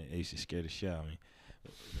for a minute. It used to scare the shit out of me.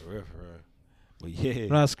 For real. But yeah,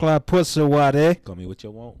 That's Clyde Pussy, what eh? call me what you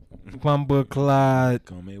want. Bumble Clyde.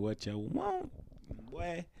 Call me what you want,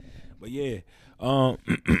 boy. But yeah, other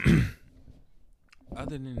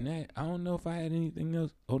than that, I don't know if I had anything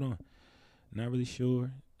else. Hold on. Not really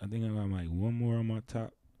sure. I think I got like one more on my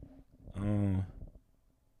top. You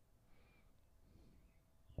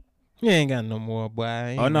ain't got no more,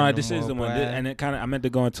 boy. Oh no, this is the one. And it kind of I meant to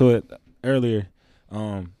go into it earlier.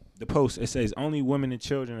 The post, it says only women and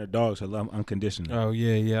children or dogs are loved unconditionally. Oh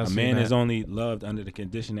yeah. A man is only loved under the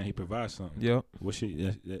condition that he provides something. Yep. How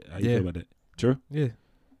you feel about that? True. Yeah.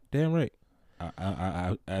 Damn right.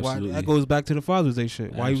 I absolutely. Why, that goes back to the Father's Day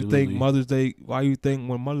shit. Why Absolutely. you think Mother's Day? Why you think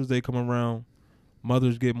when Mother's Day come around,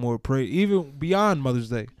 mothers get more praise? Even beyond Mother's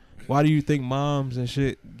Day, why do you think moms and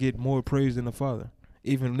shit get more praise than the father?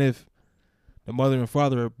 Even if the mother and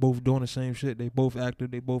father are both doing the same shit, they both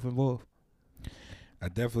active, they both involved. I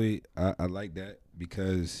definitely I like that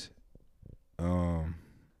because,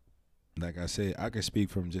 like I said, I can speak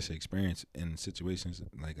from just experience in situations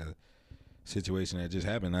like a situation that just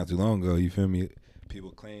happened not too long ago. You feel me? People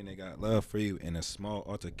claim they got love for you, and a small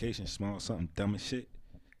altercation, small something dumb as shit,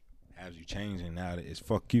 has you changing. Now that it's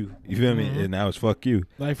fuck you. You feel me? And now it's fuck you.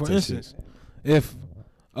 Like for Type instance, if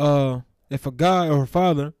a guy or a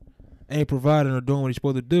father ain't providing or doing what he's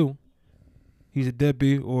supposed to do, he's a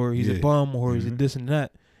deadbeat or he's a bum or he's a this and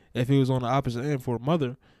that. If it was on the opposite end for a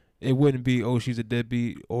mother, it wouldn't be, oh, she's a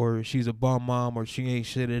deadbeat or she's a bum mom or she ain't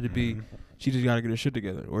shit. It'd be, she just got to get her shit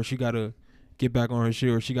together or she got to get back on her shit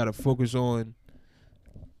or she got to focus on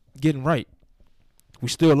getting right. We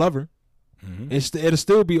still love her. It'll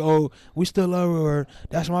still be, oh, we still love her or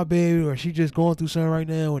that's my baby or she just going through something right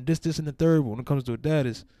now and this and the third. But when it comes to a dad,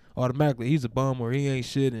 it's automatically he's a bum or he ain't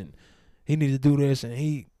shit and he needs to do this and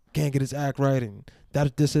he can't get his act right and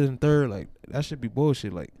that this and third. Like that should be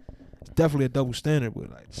bullshit. Like it's definitely a double standard,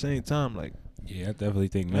 but like at the same time, like yeah, I definitely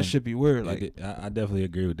think that should be weird. Like I definitely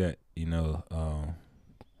agree with that. You know,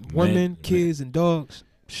 women, kids, and dogs.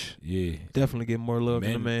 Yeah, definitely get more love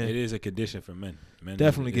than a man. It is a condition for men. Men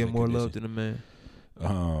definitely get more love than a man.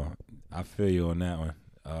 I feel you on that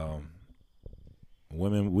one.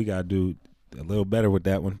 Women, we gotta do a little better with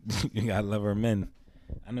that one. You gotta love our men.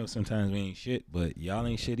 I know sometimes we ain't shit, but y'all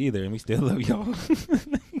ain't shit either, and we still love y'all.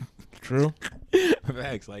 True.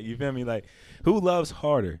 Facts. Like you feel me? Like who loves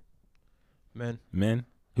harder? Men. Men.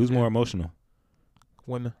 Who's more emotional?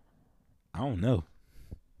 Women. I don't know.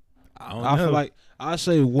 I feel like I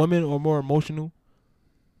say women are more emotional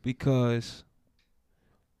because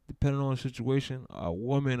depending on the situation, a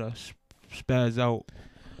woman spaz out.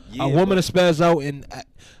 Yeah, a woman spaz out, and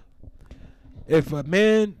if a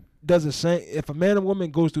man does the same, if a man and woman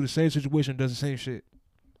goes through the same situation, does the same shit,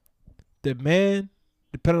 the man,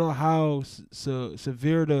 depending on how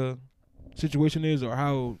severe the situation is or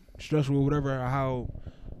how stressful or whatever, or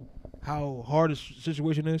how hard the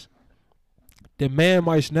situation is, the man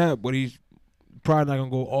might snap, but he's probably not gonna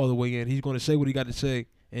go all the way in. He's gonna say what he got to say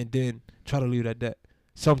and then try to leave it at that.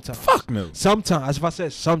 Sometimes. Fuck no. Sometimes. If I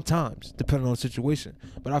said sometimes, depending on the situation.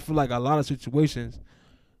 But I feel like a lot of situations,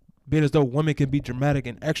 being as though women can be dramatic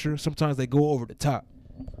and extra, sometimes they go over the top.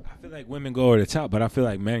 I feel like women go over the top, but I feel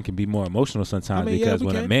like men can be more emotional sometimes because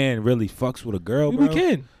when a man really fucks with a girl, bro. We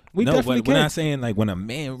can. We definitely can. We're not saying like when a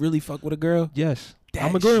man really fuck with a girl. Yes.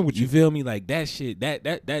 I'm agreeing with you. You feel me? Like that shit,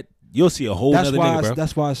 that you'll see a whole other nigga, bro.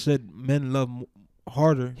 That's why I said men love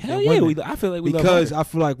harder. Hell yeah, I feel like we love because harder. I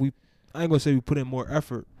feel like I ain't gonna say we put in more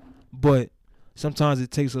effort, but sometimes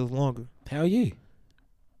it takes us longer. Hell yeah.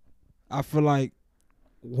 I feel like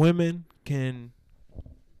women can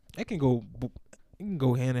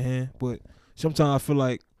go hand in hand, but sometimes I feel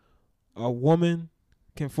like a woman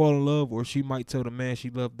can fall in love, or she might tell the man she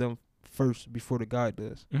loved them first before the guy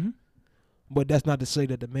does. But that's not to say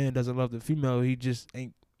that the man doesn't love the female. He just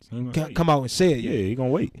can't come out and say it yet. Yeah, he gonna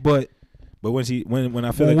wait. But when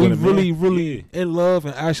I feel like we when really in love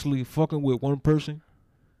and actually fucking with one person,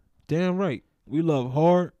 damn right, we love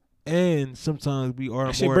hard, and sometimes we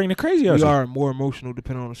are more. Bring the crazy out. We are more emotional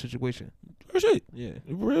depending on the situation. Real shit. Yeah,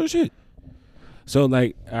 real shit. So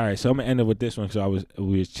like, all right. So I'm gonna end up with this one. So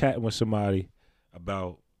we was chatting with somebody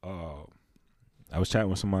about. I was chatting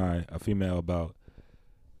with somebody, a female, about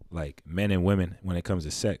like men and women when it comes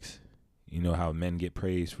to sex. You know how men get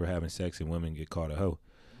praised for having sex and women get called a hoe.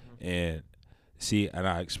 And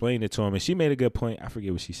I explained it to him, and she made a good point. I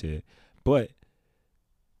forget what she said, but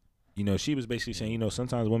you know, she was basically saying, you know,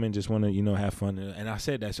 sometimes women just want to, you know, have fun, and I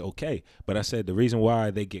said that's okay, but I said the reason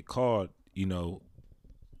why they get called, you know,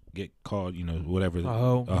 whatever, a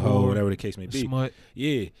hoe, whatever the case may be, smut,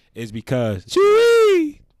 yeah, is because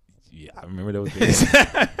yeah, I remember those days.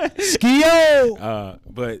 Skio.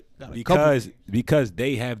 But because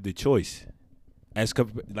they have the choice,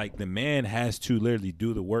 like the man has to literally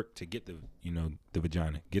do the work to get the, you know, the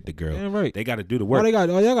vagina, get the girl. Yeah, right. They got to do the work. All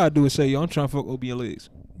y'all gotta do is say, yo, I'm trying to fuck OB your legs.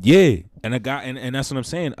 Yeah, and a guy, and that's what I'm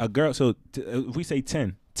saying. A girl. So if we say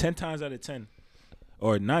 10 times out of 10,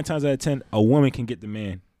 or 9 times out of 10, a woman can get the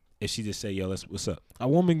man if she just say, yo, what's up. A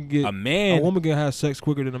woman can have sex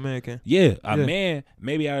quicker than a man can. Yeah, a man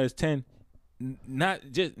maybe out of 10. Not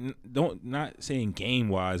saying game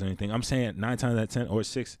wise or anything. I'm saying 9 times out of 10 or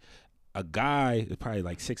 6, a guy is probably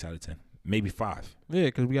like 6 out of 10, maybe 5. Yeah,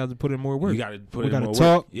 because we got to put in more work. You got to put in more work. We got to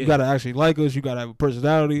talk. Yeah. You got to actually like us. You got to have a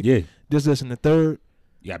personality. Yeah. This, and the third.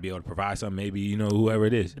 You got to be able to provide something. Maybe, you know, whoever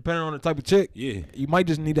it is. Depending on the type of chick. Yeah. You might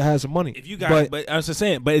just need to have some money. If you got, but I was just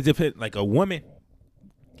saying, but it depends. Like a woman,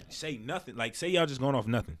 say nothing. Like say y'all just going off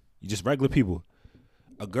nothing. You just regular people.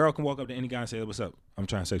 A girl can walk up to any guy and say, "What's up? I'm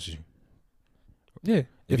trying to sex with you." Yeah.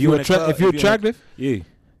 If you're attractive. Yeah.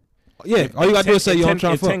 Yeah. All you gotta do is say, "Yo, I'm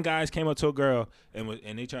trying to fuck." If 10 guys came up to a girl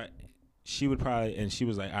and they tried, she would probably, and she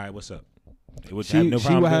was like, "All right, what's up?" It would have no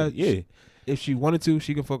problem. Yeah. If she wanted to,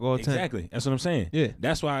 she can fuck all 10. Exactly. That's what I'm saying. Yeah.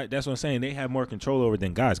 That's what I'm saying. They have more control over it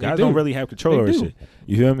than guys. Guys don't really have control over shit.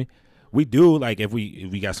 You feel me? We do, like if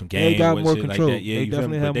we got some game, they got more shit control. Like that. Yeah, they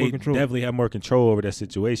definitely have more control. Definitely have more control over that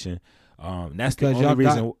situation. That's because the only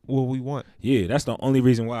reason. Got what we want. Yeah, that's the only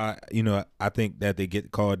reason why, you know, I think that they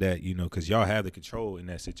get called that, you know, because y'all have the control in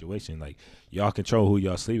that situation. Like y'all control who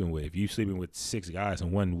y'all sleeping with. If you sleeping with 6 guys in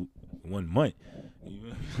one month,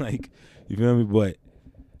 like, you feel me? But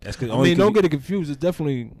that's because don't get it confused. It's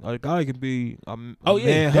definitely a guy can be a man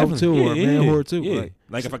definitely. too, or a man whore too. Yeah.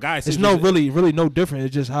 Like if a guy, it's really no different.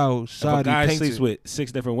 It's just how society if a guy paints sleeps it. with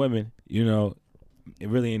 6 different women, you know, it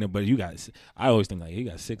really ain't. But you got, I always think like you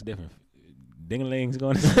got 6 different ding-a-lings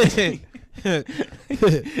going on.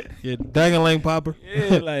 Yeah, dang-a-ling popper.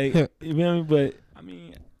 Yeah, like you feel me? But I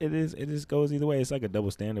mean, it just goes either way. It's like a double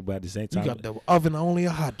standard, but at the same time, you got double oven. Only a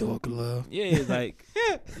hot dog could love. Yeah, it's like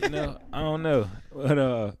you know, I don't know,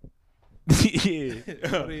 but yeah,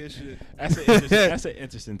 that's an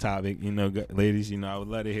interesting topic. You know, ladies, you know, I would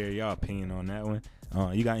love to hear y'all opinion on that one.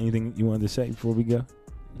 You got anything you wanted to say before we go?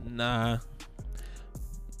 Nah.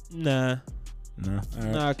 All right.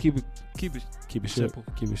 Nah. Keep it simple.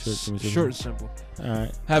 Keep it short. Short and simple. All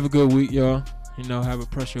right. Have a good week, y'all. You know, have a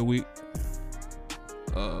pressure week.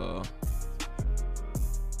 Yeah.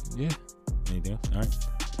 Anything else? All right.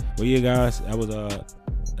 Well, yeah, guys, that was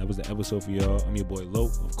the episode for y'all. I'm your boy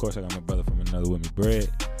Lope. Of course, I got my brother from Another With Me Bread,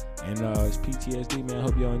 and it's PTSD, man.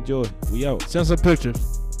 Hope y'all enjoy. We out. Send some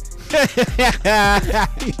pictures. He's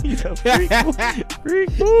a freak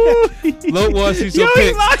boy. Lope wants to see some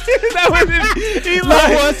pics. He lied.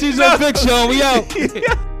 Lope wants to see some pics, y'all. We out.